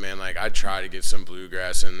stuff, man. Like I try to get some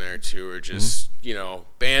bluegrass in there too, or just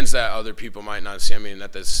bands that other people might not see. I mean,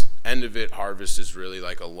 at this end of it, Harvest is really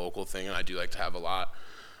like a local thing, and I do like to have a lot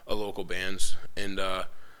of local bands. And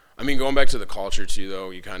I mean, going back to the culture too,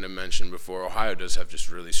 though, you kind of mentioned before, Ohio does have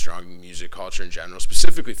just really strong music culture in general,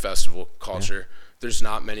 specifically festival culture. Yeah. There's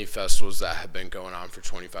not many festivals that have been going on for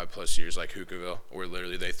 25 plus years like Hookahville, where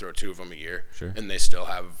literally they throw 2 of them a year, and they still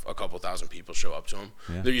have a couple thousand people show up to them.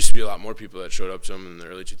 Yeah. There used to be a lot more people that showed up to them in the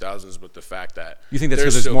early 2000s, but the fact that you think that's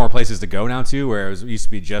because there's more places to go now too, where it used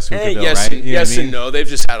to be just Hookahville, yes, right? Yes and no. They've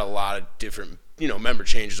just had a lot of different, member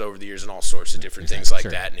changes over the years and all sorts of different things like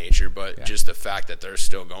that nature. But just the fact that they're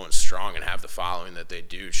still going strong and have the following that they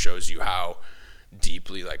do shows you how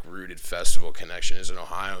deeply like rooted festival connection is in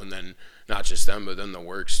Ohio. And then not just them, but then the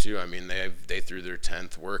Works too. I mean, they threw their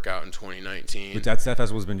 10th workout in 2019. But that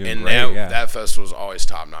festival's been doing and great. That festival's always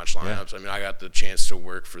top-notch lineups. I mean, I got the chance to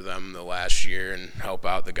work for them the last year and help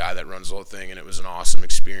out the guy that runs the whole thing, and it was an awesome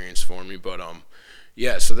experience for me. But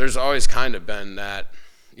so there's always kind of been that,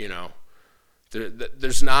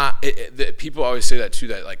 there's not people always say that too,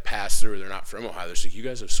 that like pass through, they're not from Ohio. There's like, you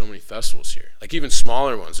guys have so many festivals here, like even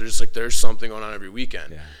smaller ones. They're just like, there's something going on every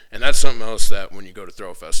weekend, and that's something else that when you go to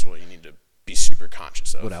throw a festival, you need to be super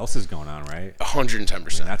conscious of. What else is going on, right? 110%. I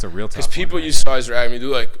mean, that's a real tough one. Because people used to always rag me, they're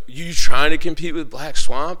like, you trying to compete with Black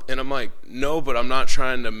Swamp? And I'm like, no, but I'm not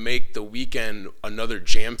trying to make the weekend another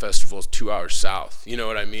jam festival 2 hours south. You know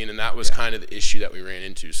what I mean? And that was kind of the issue that we ran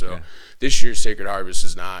into. So this year's Sacred Harvest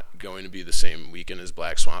is not going to be the same weekend as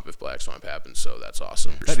Black Swamp if Black Swamp happens. So that's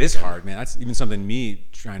awesome. That is hard, man. That's even something me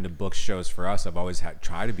trying to book shows for us. I've always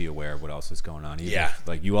tried to be aware of what else is going on. Even if,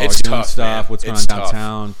 like you all are doing tough, stuff, what's going on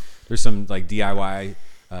downtown. There's some like DIY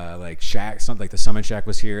like shack, something like the Summit Shack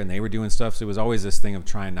was here and they were doing stuff. So it was always this thing of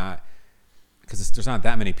trying not, because there's not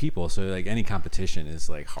that many people. So like any competition is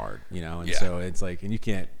like hard, And so it's like, and you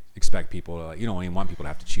can't expect people to, you don't even want people to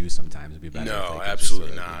have to choose sometimes to be better. No,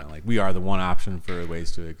 absolutely not. Like we are the one option for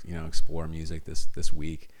ways to, explore music this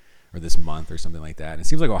week or this month or something like that. And it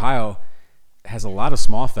seems like Ohio has a lot of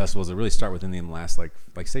small festivals that really start within the last like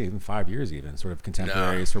say even 5 years, even sort of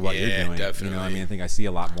contemporaries for what you're doing. Definitely. I mean, I think I see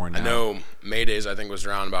a lot more now. I know Maydays, I think, was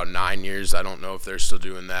around about 9 years. I don't know if they're still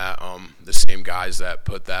doing that. The same guys that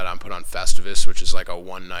put on Festivus, which is like a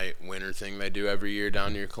one-night winter thing they do every year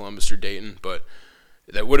down near Columbus or Dayton. But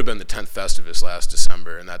that would have been the 10th Festivus last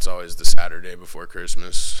December, and that's always the Saturday before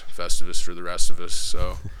Christmas. Festivus for the rest of us.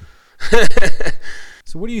 So,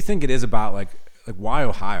 so what do you think it is about like why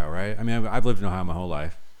Ohio, right? I mean, I've lived in Ohio my whole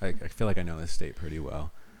life. I feel like I know this state pretty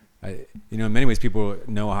well. In many ways, people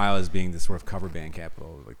know Ohio as being this sort of cover band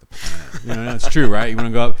capital of like the planet. It's true, right? You want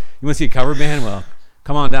to go up, you want to see a cover band? Well,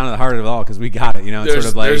 come on down to the heart of it all because we got it. It's sort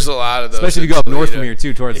of like, there's a lot of those. Especially if you go up north from here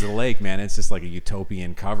too, towards the lake, man. It's just like a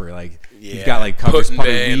utopian cover. Like you've got like covers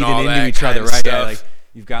probably weaving into each other, right? Yeah, like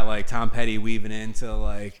you've got like Tom Petty weaving into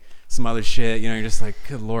like some other shit. You're just like,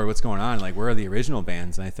 good Lord, what's going on? Like, where are the original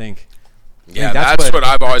bands? And I think. Yeah, that's what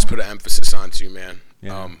I've always put an emphasis on too, man.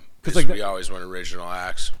 Yeah. Because like we always want original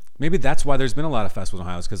acts. Maybe that's why there's been a lot of festivals in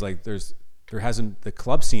Ohio, because like there hasn't, the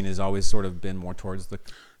club scene has always sort of been more towards the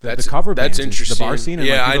cover bands. That's interesting. The bar scene. And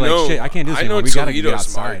yeah, like, I know. Like, shit, I can't do this anymore. We gotta get Toledo's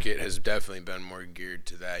outside. market has definitely been more geared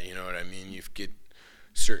to that. You know what I mean? You get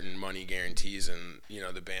certain money guarantees, and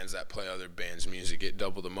the bands that play other bands' music get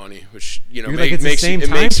double the money, which makes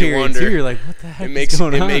you wonder. Too. You're like, what the heck is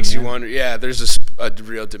going on? It makes you wonder. Yeah, there's a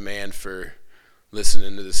real demand for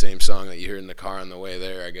listening to the same song that you hear in the car on the way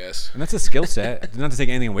there, I guess. And that's a skill set. Not to take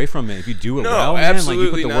anything away from it. If you do it well, man, like you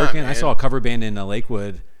put the work in. Man. I saw a cover band in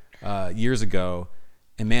Lakewood years ago,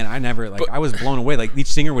 and man, I was blown away. Like each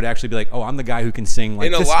singer would actually be like, "Oh, I'm the guy who can sing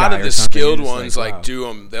like this guy." And a lot of the skilled ones like wow. do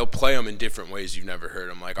them. They'll play them in different ways you've never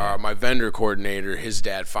heard them. Like my vendor coordinator, his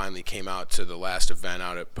dad finally came out to the last event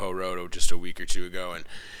out at Po Roto just a week or two ago, and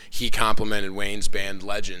he complimented Wayne's band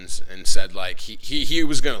Legends and said like he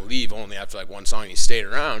was gonna leave only after like one song. He stayed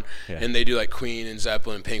around, and they do like Queen and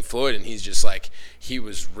Zeppelin and Pink Floyd, and he's just like, he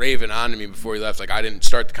was raving on to me before he left. Like I didn't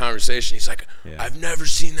start the conversation. He's like, I've never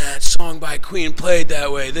seen that song by Queen played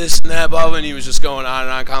that way, this and that, blah, blah. And he was just going on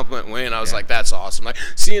and on complimenting Wayne. I was like, that's awesome. Like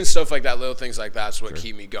seeing stuff like that, little things like that's what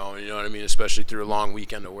keep me going. You know what I mean? Especially through a long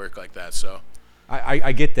weekend of work like that. So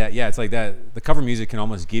I get that. Yeah, it's like that. The cover music can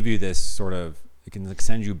almost give you this sort of. It can like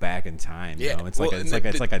send you back in time. You know? It's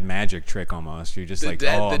like a magic trick almost. You're just like,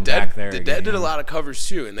 I'm back there. The Dead did a lot of covers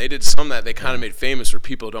too, and they did some that they kind of made famous where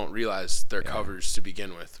people don't realize they're covers to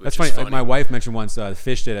begin with. Which That's funny. My wife mentioned once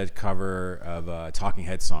Fish did a cover of a Talking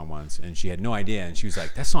Heads song once, and she had no idea, and she was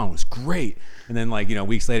like, "That song was great." And then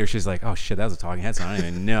weeks later, she's like, "Oh shit, that was a Talking Heads song. I didn't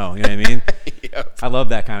even know." You know what I mean? Yep. I love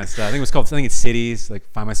that kind of stuff. I think it's Cities.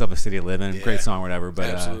 Like Find Myself a City to Live In. Great song, whatever. But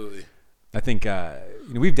absolutely. I think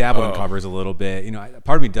we've dabbled in covers a little bit.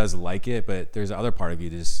 Part of me does like it, but there's the other part of you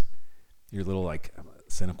you're a little like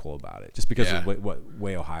cynical about it, just because of what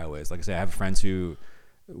way Ohio is. Like I say, I have friends who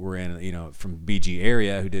were in, from BG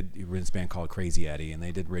area, who were in this band called Crazy Eddie, and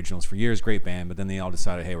they did originals for years, great band, but then they all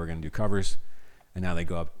decided, hey, we're going to do covers. And now they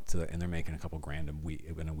go up and they're making a couple grand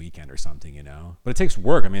in a weekend or something, But it takes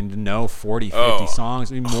work. I mean, to know 40, 50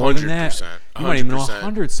 songs, I mean, more than that. You might even know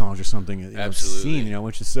 100 songs or something. Absolutely.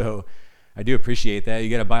 Which is so. I do appreciate that. You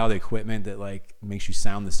got to buy all the equipment that like makes you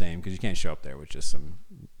sound the same, because you can't show up there with just some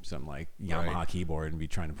like Yamaha keyboard and be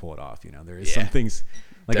trying to pull it off. There is some things.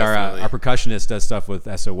 Like our percussionist does stuff with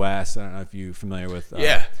SOS. I don't know if you're familiar with.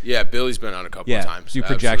 Billy's been on a couple of times. Do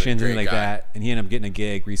projections and like that. And he ended up getting a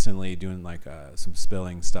gig recently doing like some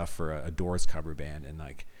spilling stuff for a Doors cover band, and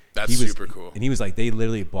like that's super cool. And he was like, they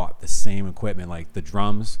literally bought the same equipment, like the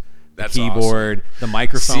drums, the keyboard, the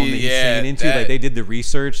microphone that he's singing into. Like they did the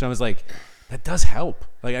research, and I was like, that does help.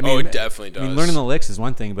 Like I mean, it definitely does. I mean, learning the licks is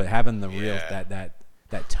one thing, but having the real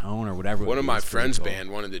that tone or whatever. One of my friends'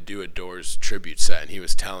 band wanted to do a Doors tribute set, and he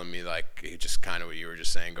was telling me like just kind of what you were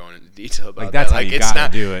just saying, going into detail about like that's that. How like you it's gotta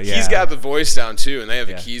not, do it. Yeah. He's got the voice down too, and they have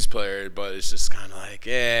a keys player, but it's just kind of like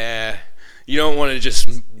you don't want to just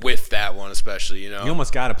whiff that one, especially You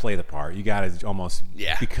almost got to play the part. You got to almost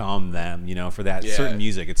become them. For that certain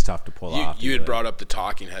music, it's tough to pull off. You had brought up the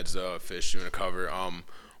Talking Heads though, Fish doing a cover.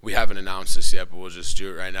 We haven't announced this yet, but we'll just do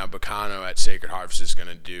it right now. Bacano at Sacred Harvest is going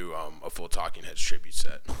to do a full Talking Heads tribute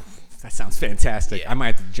set. That sounds fantastic. I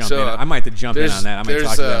might have to jump in. I might have to jump in on that. I might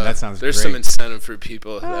talk to them. That sounds great. There's some incentive for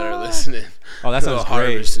people that are listening. Oh, that sounds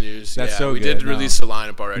great. Harvest news. That's so we good. did release the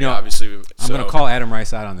lineup already, obviously. I'm going to call Adam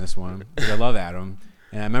Rice out on this one, because I love Adam.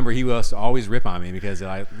 And I remember he was always rip on me, because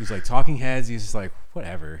he's like, Talking Heads, he's just like,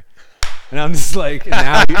 whatever. And I'm just like,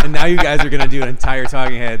 and now you guys are gonna do an entire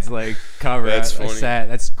Talking Heads like cover. That's funny. Set.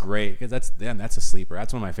 That's great, because that's a sleeper.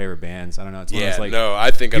 That's one of my favorite bands. I don't know. It's one of those, like, I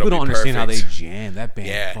think people don't understand how they perfect. jam. That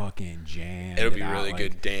band fucking jam. It'll be really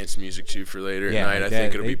good dance music too for later at night. Like I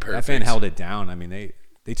think it'll be perfect. That band held it down. I mean,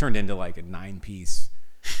 they turned into like a 9-piece.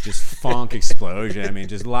 Just funk explosion. I mean,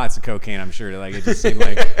 just lots of cocaine, I'm sure. Like it just seemed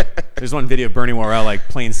like there's one video of Bernie Worrell like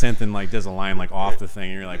playing synth and like does a line like off the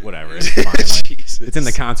thing, and you're like, whatever, it's fine. Like, it's in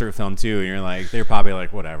the concert film too, and you're like, they're probably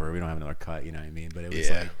like, whatever, we don't have another cut, you know what I mean? But it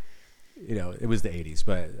was like, it was the 80s,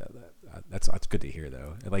 but that's good to hear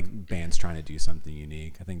though. Like bands trying to do something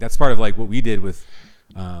unique. I think that's part of like what we did with,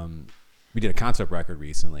 we did a concept record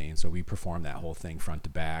recently, and so we performed that whole thing front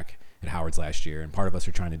to back at Howard's last year, and part of us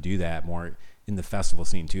are trying to do that more in the festival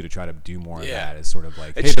scene too, to try to do more of that as sort of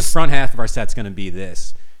like, hey, the front half of our set's going to be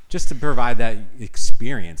this, just to provide that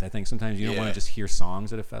experience. I think sometimes you don't want to just hear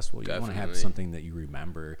songs at a festival. You want to have something that you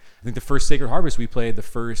remember. I think the first Sacred Harvest, we played the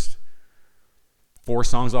first 4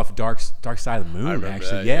 songs off Dark Side of the Moon,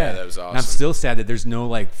 actually. That was awesome. And I'm still sad that there's no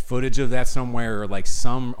like footage of that somewhere, or like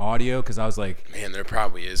some audio, because I was like, man, there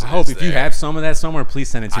probably is. I hope if you have some of that somewhere, please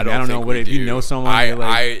send it to me. I don't know what if you know someone.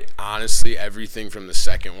 I honestly, everything from the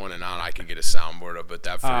second one and on, I could get a soundboard of, but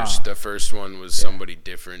the first one was somebody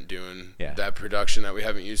different doing that production that we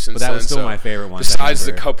haven't used since. But that was still my favorite one. Besides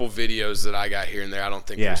the couple videos that I got here and there, I don't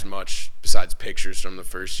think there's much besides pictures from the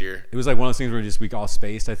first year. It was like one of those things where we all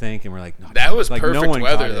spaced, I think, and we're like, no, that was like, perfect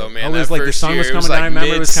weather though, man. It was like the sun was coming down. I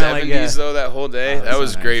remember it was kind of like though that whole day. That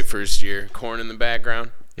was great first year. Corn in the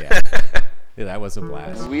background. Yeah, that was a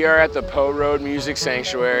blast. We are at the Poe Road Music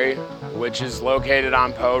Sanctuary, which is located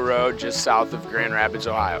on Poe Road, just south of Grand Rapids,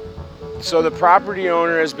 Ohio. So the property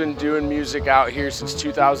owner has been doing music out here since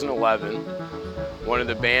 2011. One of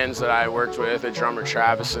the bands that I worked with, the drummer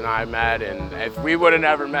Travis and I met, and if we would have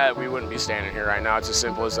never met, we wouldn't be standing here right now. It's as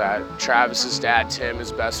simple as that. Travis's dad, Tim,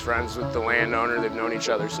 is best friends with the landowner. They've known each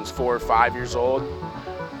other since 4 or 5 years old.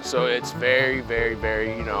 So it's very, very,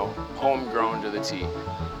 very, homegrown to the T.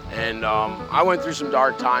 And I went through some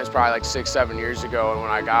dark times probably like 6, 7 years ago, and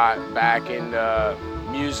when I got back into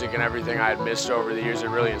music and everything I had missed over the years, it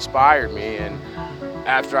really inspired me. And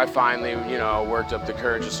after I finally, worked up the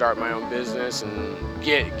courage to start my own business and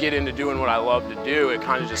get into doing what I love to do, it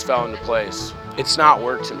kind of just fell into place. It's not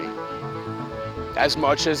work to me. As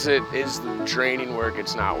much as it is draining work,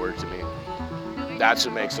 it's not work to me. That's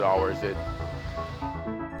what makes it all worth it.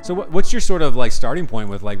 So what's your sort of like starting point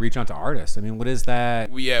with like reaching out to artists? I mean, what is that?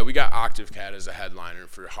 We got Octave Cat as a headliner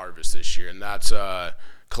for Harvest this year, and that's a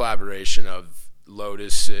collaboration of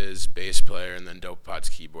Lotus's bass player and then Dope Pod's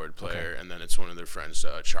keyboard player, and then it's one of their friends,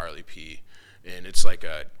 Charlie P. And it's like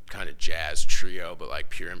a kind of jazz trio, but like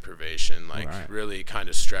pure improvisation, really kind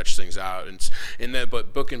of stretch things out.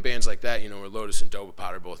 But booking bands like that, where Lotus and Dope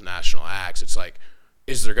Pod are both national acts, it's like,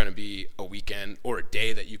 is there going to be a weekend or a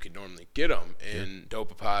day that you could normally get them? And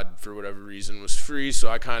Dope Pod, for whatever reason, was free, so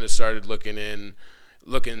I kind of started looking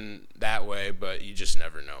that way. But you just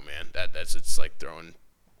never know, man. It's like throwing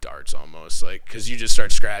darts almost, like, because you just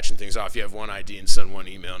start scratching things off. You have one idea and send one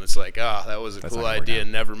email, and it's like, oh, that was a cool idea,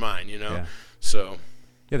 never mind, you know? Yeah. So.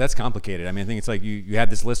 Yeah, that's complicated. I mean, I think it's like you had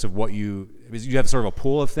this list of what you have sort of a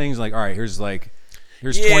pool of things, like, all right, here's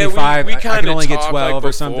 25, we I can only get 12 like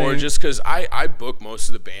or something. Just because I book most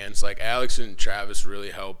of the bands. Like, Alex and Travis really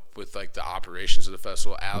help with, like, the operations of the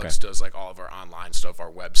festival. Alex does, like, all of our online stuff,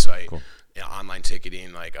 our website. Cool. Online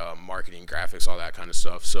ticketing, like marketing, graphics, all that kind of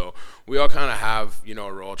stuff. So we all kind of have, you know,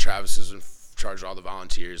 a role. Travis is in charge of all the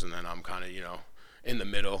volunteers, and then I'm kind of, you know, in the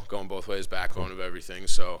middle, going both ways, backbone of everything.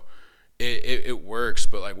 So it works,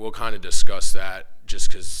 but, like, we'll kind of discuss that just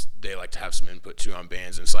because they like to have some input too on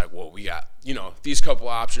bands. And it's like, well, we got, you know, these couple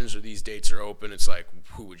options or these dates are open. It's like,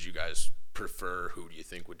 who would you guys prefer? Who do you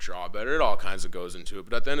think would draw better? It all kinds of goes into it.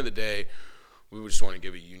 But at the end of the day, we just want to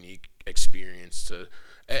give a unique experience to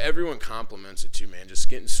everyone. Compliments it too, man. Just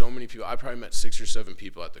getting so many people. I probably met 6 or 7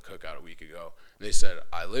 people at the cookout a week ago, and they said,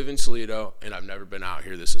 I live in Toledo and I've never been out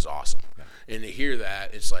here. This is awesome. Yeah. And to hear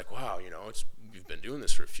that, it's like, wow, you know, we've been doing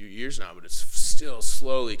this for a few years now, but it's still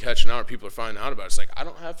slowly catching on. People are finding out about it. It's like, I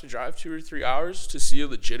don't have to drive 2 or 3 hours to see a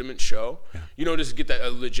legitimate show, you know, just to get that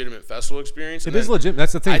a legitimate festival experience. It is legit.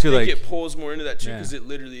 That's the thing too. I think it pulls more into that too, because it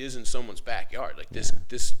literally is in someone's backyard. Like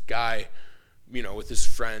this guy, you know, with his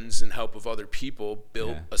friends and help of other people,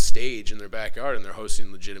 built a stage in their backyard, and they're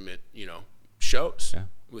hosting legitimate, you know, shows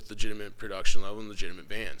with legitimate production level and legitimate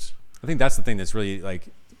bands. I think that's the thing that's really, like,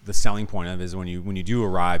 the selling point of it is when you do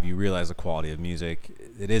arrive, you realize the quality of music.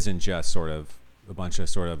 It isn't just sort of a bunch of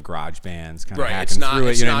sort of garage bands kind of hacking through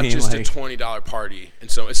it. It's not just a $20 party, and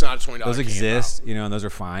so it's not a $20. Those exist, you know, and those are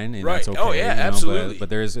fine, and that's okay. Oh yeah, you know, absolutely. But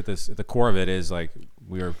there's at the core of it is, like,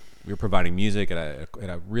 we're providing music at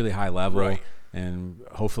a really high level. And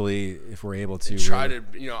hopefully, if we're able to try to,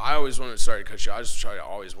 you know, I always want to, sorry to cut you, I just try to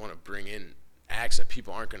always want to bring in acts that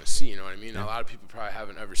people aren't going to see, you know what I mean? A lot of people probably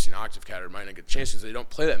haven't ever seen Octave Cat or might not get chances. They don't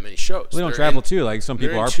play that many shows. They don't travel too. Like, some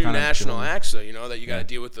people are two national acts, though, you know, that you got to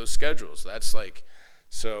deal with those schedules. That's like,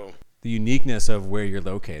 so. The uniqueness of where you're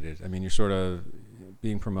located. I mean, you're sort of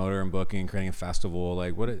being promoter and booking and creating a festival.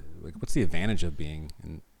 Like, what's the advantage of being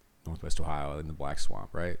in Northwest Ohio in the Black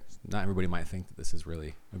Swamp, right? Not everybody might think that this is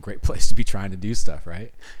really a great place to be trying to do stuff,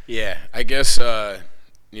 right? Yeah, I guess,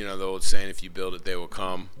 you know, the old saying, if you build it, they will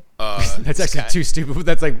come. That's actually too stupid.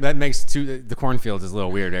 That's like, that makes the cornfields is a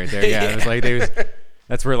little weird right there. Yeah, it was like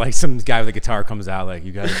that's where, like, some guy with a guitar comes out, like,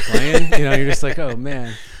 you guys are playing, you know, you're just like, oh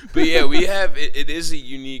man. But yeah, we have it is a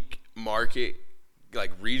unique market,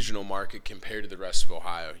 like regional market compared to the rest of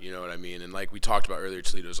Ohio, you know what I mean? And like we talked about earlier,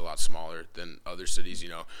 Toledo's a lot smaller than other cities, you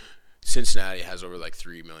know. Cincinnati has over like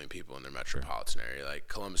 3 million people in their metropolitan area. Like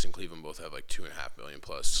Columbus and Cleveland both have like 2.5 million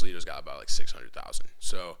plus. Toledo's got about like 600,000.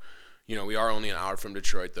 So, you know, we are only an hour from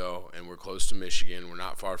Detroit though, and we're close to Michigan. We're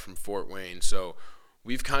not far from Fort Wayne. So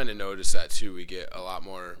we've kind of noticed that too. We get a lot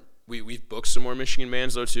more. We've booked some more Michigan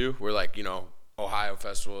bands though too. We're like, you know, Ohio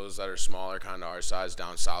festivals that are smaller, kind of our size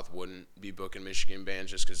down south, wouldn't be booking Michigan bands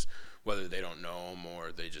just because whether they don't know them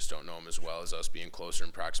or they just don't know them as well as us being closer in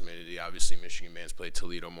proximity. Obviously, Michigan bands play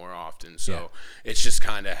Toledo more often, so it's just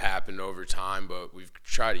kind of happened over time. But we've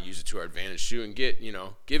tried to use it to our advantage too, and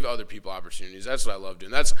give other people opportunities. That's what I love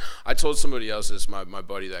doing. I told somebody else this, my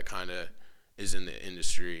buddy that kind of is in the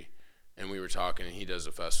industry, and we were talking, and he does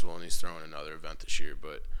a festival, and he's throwing another event this year,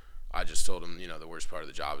 but I just told him, you know, the worst part of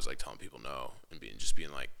the job is like telling people no and being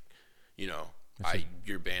like, you know,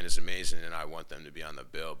 your band is amazing and I want them to be on the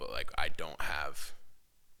bill, but like I don't have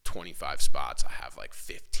 25 spots. I have like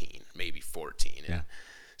 15, maybe 14. And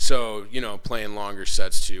so, you know, playing longer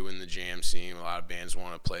sets too in the jam scene. A lot of bands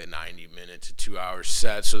want to play a 90-minute to 2-hour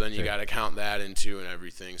set, so then you got to count that into and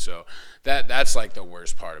everything. So that's like the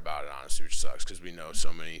worst part about it, honestly, which sucks because we know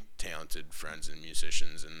so many talented friends and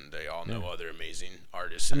musicians, and they all know other amazing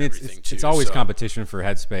artists and everything too. It's always competition for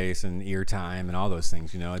headspace and ear time and all those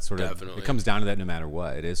things. You know, it's sort of it comes down to that no matter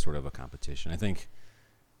what. It is sort of a competition. I think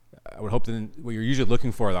I would hope that what you're usually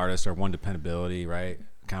looking for with artists are, one, dependability, right?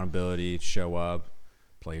 Accountability, show up.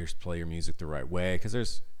 Play your music the right way,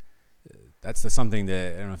 because that's something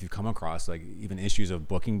that I don't know if you've come across, like even issues of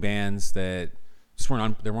booking bands that just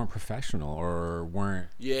weren't professional or weren't.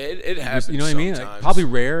 Yeah, it happens. You know what I mean? Like, probably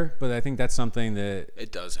rare, but I think that's something that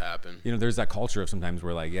it does happen. You know, there's that culture of sometimes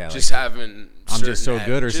where like just having I'm just so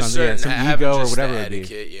good or something, some ego or whatever it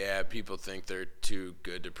be. Yeah, people think they're too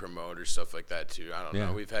good to promote or stuff like that too. I don't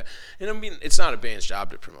know. We've had, and I mean, it's not a band's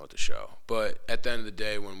job to promote the show, but at the end of the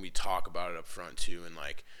day, when we talk about it up front too, and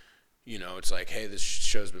like, you know, it's like, hey, this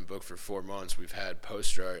show's been booked for 4 months. We've had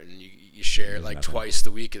poster art, and you share it like twice the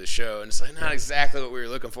week of the show, and it's like not exactly what we were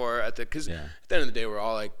looking for because at the end of the day, we're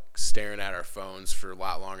all like staring at our phones for a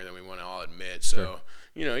lot longer than we want to all admit. So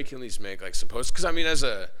you know, you can at least make like some posts. Because I mean,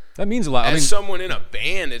 that means a lot. As someone in a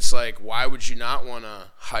band, it's like, why would you not want to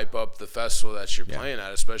hype up the festival that you're playing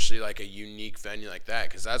at, especially like a unique venue like that?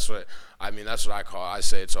 Because that's what I call it. I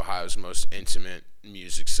say it's Ohio's most intimate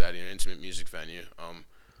music setting, intimate music venue.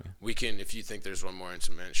 We can, if you think there's one more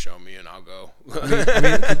intimate, show me and I'll go. I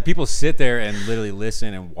mean, people sit there and literally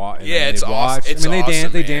listen and watch. Yeah, it's awesome. I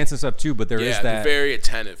mean, they dance and stuff too, but there is that. They're very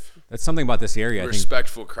attentive. That's something about this area.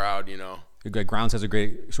 Respectful crowd, you know. Grounds has a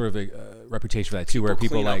great sort of a reputation for that too, where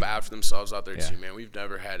people clean like up after themselves out there too, man. We've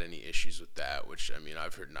never had any issues with that. Which I mean,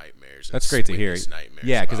 I've heard nightmares. That's great to hear.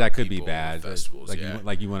 Yeah, because that could be bad. Festivals,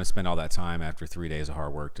 you want to spend all that time after 3 days of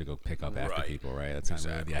hard work to go pick up after people, right? That's not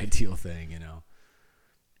really the ideal thing, you know.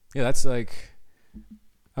 Yeah, that's like,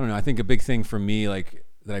 I don't know. I think a big thing for me, like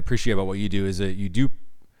that I appreciate about what you do is that you do.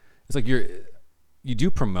 It's like you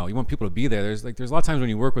do promote. You want people to be there. There's a lot of times when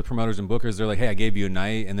you work with promoters and bookers, they're like, "Hey, I gave you a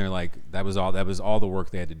night," and they're like, "That was all the work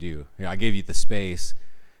they had to do. I gave you the space."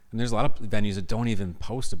 And there's a lot of venues that don't even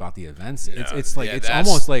post about the events. No, it's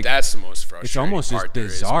almost like that's the most frustrating. It's almost just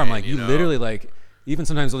bizarre. I'm like, you literally like. Even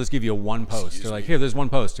sometimes they'll just give you a one post. They're like, "Here, there's one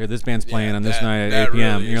post. Here, this band's playing on this night at 8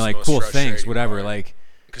 p.m." And you're like, "Cool, thanks, whatever." Like.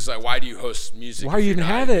 Because like, why do you host music? Why do you even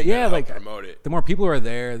have it? Yeah, like promote it. The more people are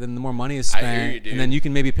there, then the more money is spent, I hear you, dude. And then you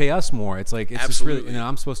can maybe pay us more. It's like it's Absolutely. just really,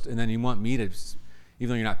 I'm supposed to, and then you want me to, even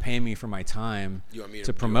though you're not paying me for my time, you want me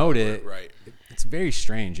to promote it. Right. It's very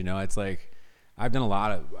strange, you know. It's like I've done a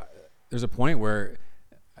lot of. There's a point where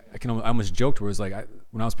I almost joked where it was like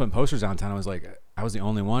when I was putting posters downtown, I was like I was the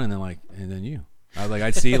only one, and then you. I was like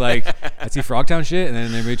I'd see Frogtown shit, and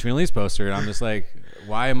then there'd be a Lee's poster, and I'm just like.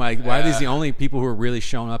 Why are these the only people who are really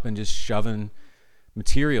showing up and just shoving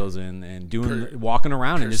materials in and walking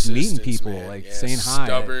around and just meeting people, saying hi?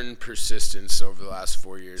 Stubborn persistence over the last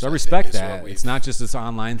 4 years. So I respect that. It's not just this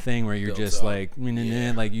online thing where you're just like,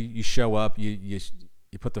 like you show up, you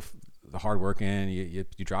put the hard work in,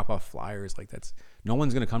 you drop off flyers. Like that's no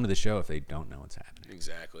one's gonna come to the show if they don't know what's happening.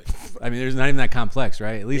 Exactly. I mean, there's not even that complex,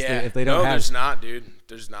 right? At least if they don't have. No, there's not, dude.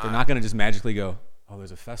 There's not. They're not gonna just magically go. Oh,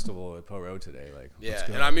 there's a festival at Poe Road today. Like, yeah,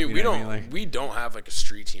 and I mean, we don't have like a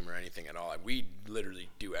street team or anything at all. Like, we literally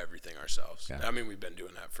do everything ourselves. Yeah. I mean, we've been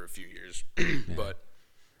doing that for a few years, but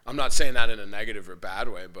I'm not saying that in a negative or bad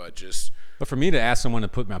way, but just. But for me to ask someone to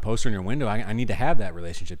put my poster in your window, I need to have that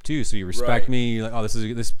relationship too. So you respect me. You're like, oh,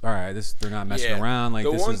 this. All right, they're not messing around. Like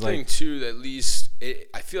the this one is thing like, too, that at least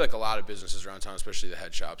I feel like a lot of businesses around town, especially the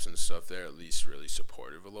head shops and stuff, they're at least really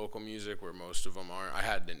supportive of local music, where most of them aren't. I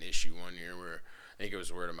had an issue one year where. I think it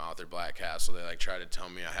was word of mouth or Black Castle. They like tried to tell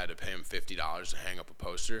me I had to pay them $50 to hang up a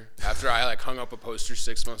poster after I like hung up a poster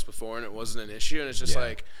 6 months before and it wasn't an issue. And it's just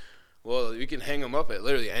like, well, you can hang them up at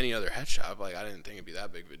literally any other head shop. Like I didn't think it'd be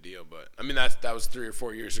that big of a deal, but I mean that was 3 or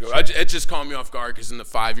 4 years ago. It just caught me off guard because in the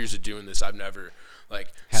 5 years of doing this, I've never like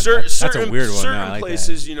certain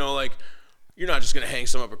places, you know, like. You're not just going to hang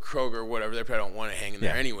some up at Kroger or whatever. They probably don't want to hang in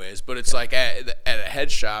there anyways. But it's like at a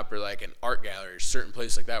head shop or like an art gallery or certain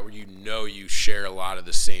place like that where you share a lot of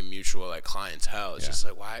the same mutual like clientele. It's just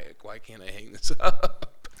like, why can't I hang this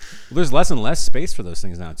up? Well, there's less and less space for those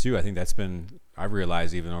things now too. I think I've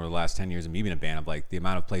realized even over the last 10 years of me being a band of like the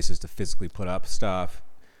amount of places to physically put up stuff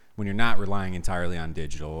when you're not relying entirely on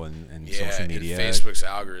digital and social media. And Facebook's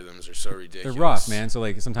algorithms are so ridiculous. They're rough, man. So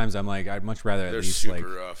like sometimes I'm like, I'd much rather They're super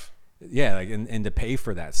rough. Yeah, like and to pay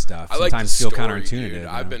for that stuff I sometimes feel counterintuitive. Dude.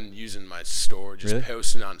 I've been using my store, just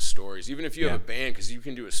posting on stories. Even if you have a band, because you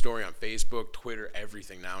can do a story on Facebook, Twitter,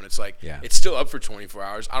 everything now, and it's like it's still up for 24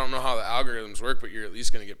 hours. I don't know how the algorithms work, but you're at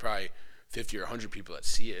least going to get probably 50 or 100 people that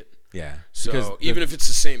see it. Yeah. So even if it's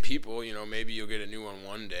the same people, you know, maybe you'll get a new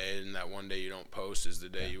one day, and that one day you don't post is the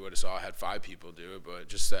day you would have saw I had 5 people do it. But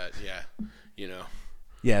just that, you know.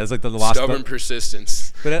 Yeah, it's like the lost stubborn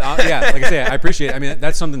persistence. But like I say, I appreciate it. I mean,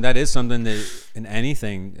 that is something that in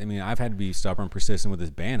anything. I mean, I've had to be stubborn, persistent with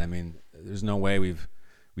this band. I mean, there's no way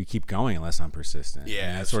we keep going unless I'm persistent. Yeah, I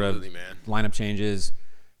mean, absolutely, sort of man. Lineup changes,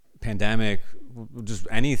 pandemic, just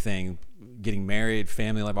anything, getting married,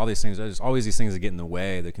 family life, all these things. There's always these things that get in the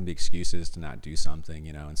way. There can be excuses to not do something,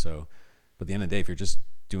 you know. And so, but at the end of the day, if you're just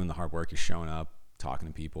doing the hard work, you're showing up, talking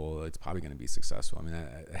to people, it's probably going to be successful. I mean,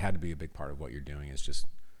 it had to be a big part of what you're doing. It's just,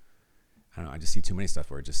 I don't know, I just see too many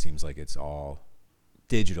stuff where it just seems like it's all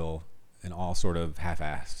digital and all sort of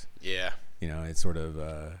half-assed. Yeah. You know, it's sort of,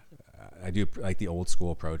 I do like the old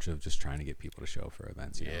school approach of just trying to get people to show up for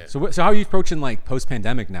events. You know? So how are you approaching like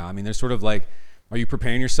post-pandemic now? I mean, there's sort of like, are you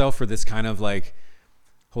preparing yourself for this kind of like,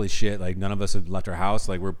 holy shit, like none of us have left our house,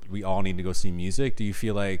 like we all need to go see music? Do you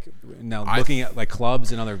feel like now looking at like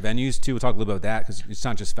clubs and other venues too, we'll talk a little bit about that, because it's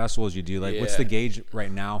not just festivals you do, like what's the gauge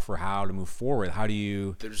right now for how to move forward? How do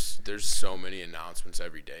you there's so many announcements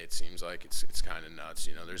every day, it seems like. It's kind of nuts,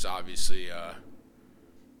 you know. There's obviously a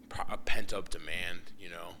pent-up demand, you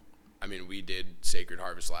know. I mean, we did Sacred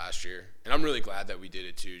Harvest last year, and I'm really glad that we did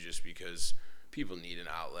it too, just because people need an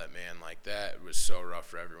outlet, man. Like, that was so rough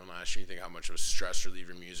for everyone last year. You think how much of a stress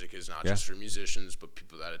reliever music is, not just for musicians, but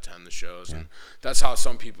people that attend the shows. And that's how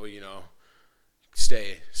some people, you know,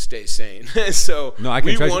 stay sane. So no, I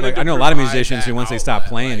can trust you. Like, I know a lot of musicians who once they stop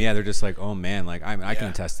playing, they're just like, oh man, like I can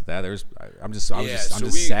attest to that. I'm just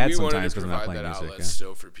sad sometimes because I'm not playing music. Outlet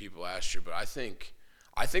still for people last year, but I think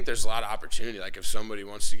there's a lot of opportunity. Like, if somebody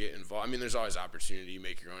wants to get involved, I mean, there's always opportunity. You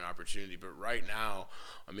make your own opportunity. But right now,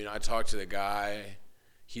 I mean, I talked to the guy.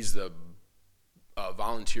 He's the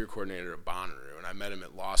volunteer coordinator at Bonnaroo, and I met him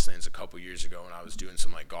at Lost Lands a couple years ago when I was doing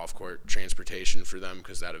some like golf court transportation for them,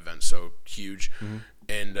 because that event's so huge.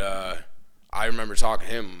 And I remember talking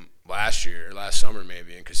to him last summer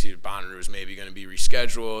maybe, and because Bonnaroo was maybe going to be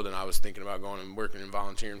rescheduled, and I was thinking about going and working and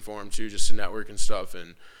volunteering for him too, just to network and stuff.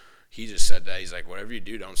 And he just said that he's like, whatever you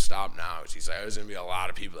do, don't stop now. He's like, there's going to be a lot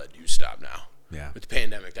of people that do stop now. Yeah. With the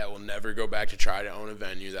pandemic, that will never go back to try to own a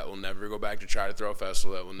venue, that will never go back to try to throw a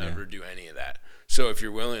festival, that will never do any of that. So if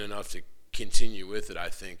you're willing enough to continue with it, I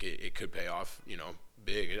think it could pay off, you know,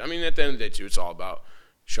 big. I mean, at the end of the day, too, it's all about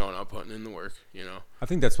showing up, putting in the work, you know. I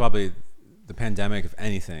think that's probably the pandemic, if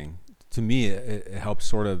anything. To me, it helped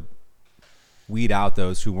sort of weed out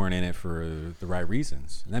those who weren't in it for the right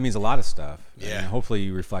reasons. And that means a lot of stuff. Yeah. And hopefully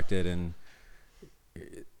you reflected, and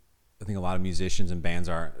I think a lot of musicians and bands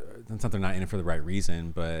it's not they're not in it for the right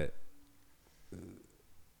reason, but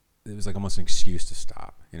it was like almost an excuse to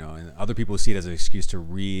stop, you know, and other people see it as an excuse to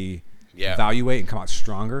reevaluate and come out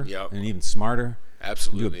stronger and even smarter.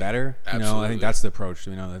 Absolutely. Do it better. Absolutely. You know, I think that's the approach.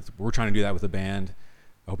 You know, we're trying to do that with the band.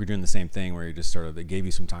 I hope you're doing the same thing, where you just sort of, it gave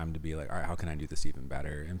you some time to be like, all right, how can I do this even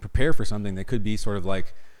better, and prepare for something that could be sort of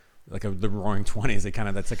like the Roaring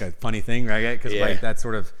 20s. That's like a funny thing, right? Because like that's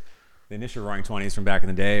sort of the initial Roaring 20s from back in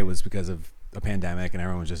the day was because of a pandemic, and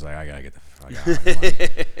everyone was just like, I gotta get the fuck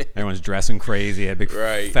out. Everyone's dressing crazy, had big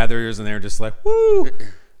feathers, and they were just like, woo.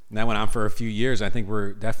 And that went on for a few years. I think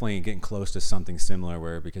we're definitely getting close to something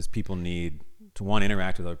similar, because people need to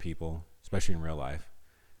interact with other people, especially in real life.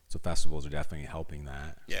 So festivals are definitely helping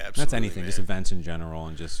that. Yeah, absolutely. That's anything, just events in general,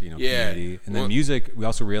 and just, you know, community. And then music, we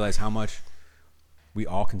also realize how much we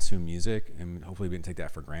all consume music, and hopefully we didn't take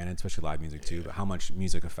that for granted, especially live music too, but how much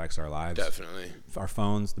music affects our lives. Definitely. Our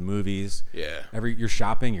phones, the movies. Yeah. You're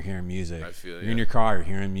shopping, you're hearing music. I feel You're in your car, you're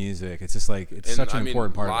hearing music. It's just like, it's such an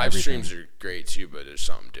important part of everything. Live streams are great too, but there's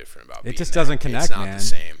something different about it. It just doesn't connect, man.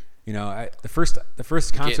 It's not the same. You know, the first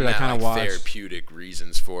concert I kind of watched. Therapeutic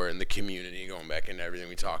reasons for it, and the community, going back into everything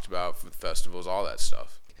we talked about with festivals, all that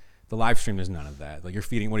stuff. The live stream, there's none of that. Like, you're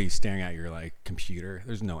feeding, what are you staring at? Your like computer.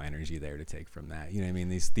 There's no energy there to take from that. You know what I mean?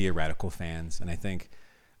 These theoretical fans. And I think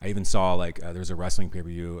I even saw there was a wrestling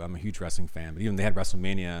pay-per-view. I'm a huge wrestling fan, but even they had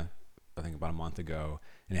WrestleMania, I think about a month ago,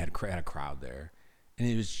 and they had a crowd there, and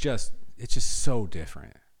it's just so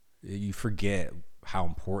different. You forget how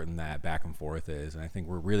important that back and forth is, and I think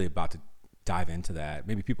we're really about to dive into that.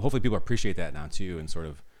 Hopefully people appreciate that now too, and sort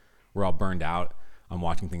of, we're all burned out on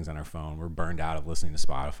watching things on our phone. We're burned out of listening to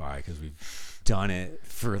Spotify because we've done it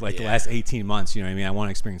for the last 18 months. You know what I mean? I want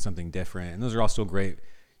to experience something different. And those are all still great,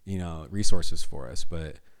 you know, resources for us.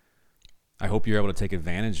 But I hope you're able to take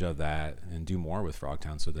advantage of that and do more with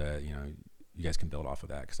Frogtown, so that, you know, you guys can build off of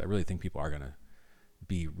that. Because I really think people are going to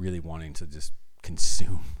be really wanting to just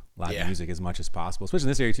consume live music as much as possible, especially in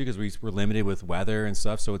this area too, because we're limited with weather and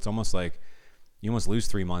stuff. So it's almost like you almost lose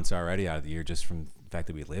 3 months already out of the year just from the fact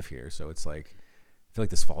that we live here. So it's like, I feel like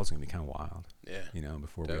this fall is going to be kind of wild. Yeah. You know,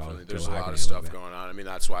 before definitely. we all There's a lot of stuff going on. I mean,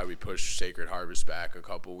 that's why we pushed Sacred Harvest back a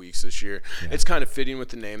couple weeks this year. Yeah. It's kind of fitting with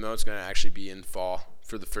the name, though. It's going to actually be in fall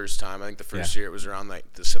for the first time. I think the first year it was around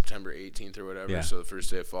like the September 18th or whatever. Yeah. So the first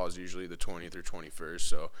day of fall is usually the 20th or 21st.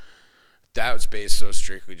 So that was based so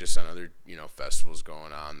strictly just on other, you know, festivals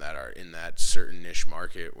going on that are in that certain niche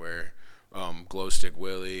market where Glow Stick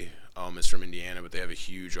Willie is from Indiana, but they have a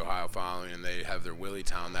huge Ohio following, and they have their Willie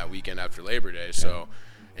Town that weekend after Labor Day. So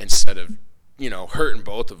instead of, you know, hurting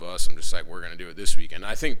both of us, I'm just like, we're going to do it this weekend.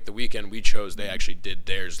 I think the weekend we chose, they actually did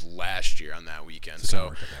theirs last year on that weekend.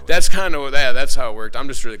 So that's kind of, that's how it worked. I'm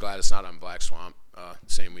just really glad it's not on Black Swamp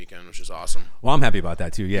same weekend, which is awesome. Well, I'm happy about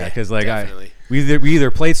that too. Yeah, because like we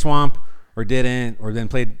either played Swamp or didn't, or then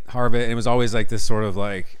played Harvest, and it was always like this sort of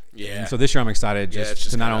like, Yeah. And so this year I'm excited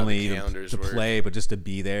just to not only to work. play, but just to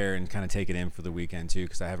be there and kind of take it in for the weekend too,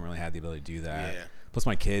 because I haven't really had the ability to do that. Yeah. Plus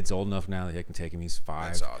my kid's old enough now that I can take him. He's 5.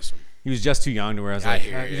 That's awesome. He was just too young to where I was like,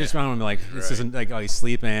 you just want him to like, this isn't like, oh, he's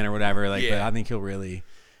sleeping or whatever. Like, but I think he'll really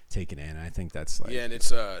take it in. I think that's like. Yeah, and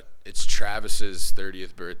it's Travis's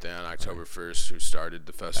 30th birthday on October 1st, who started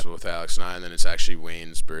the festival with Alex and I, and then it's actually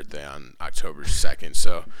Wayne's birthday on October 2nd.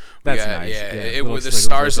 So that's nice. Yeah, the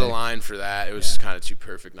stars aligned for that. It was kind of too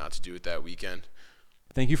perfect not to do it that weekend.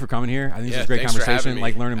 Thank you for coming here. I think this is a great conversation.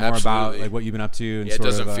 Like learning more about like what you've been up to. And it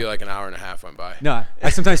doesn't feel like an hour and a half went by. No, I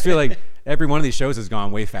sometimes feel like every one of these shows has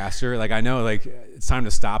gone way faster. Like I know like it's time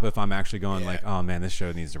to stop if I'm actually going like, oh man, this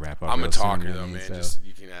show needs to wrap up. I'm a talker though, man. So. Just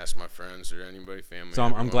you can ask my friends or anybody, family. So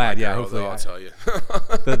I'm glad. Yeah, hopefully I'll tell you.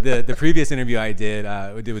 the previous interview I did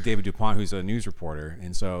with David Dupont, who's a news reporter,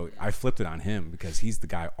 and so I flipped it on him because he's the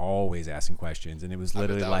guy always asking questions, and it was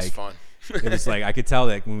literally like. Was fun. It was like I could tell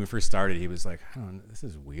that when we first started, he was like, I don't know, this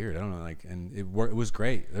is weird. I don't know, like, and it was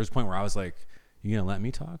great. There was a point where I was like, you gonna let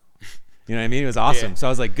me talk? You know what I mean? It was awesome. Yeah. So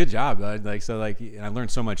I was like, good job. And I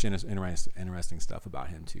learned so much interesting stuff about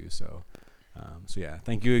him too. So yeah,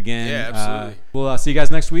 thank you again. Yeah, absolutely. We'll see you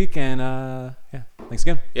guys next week, and yeah, thanks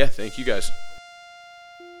again. Yeah, thank you guys.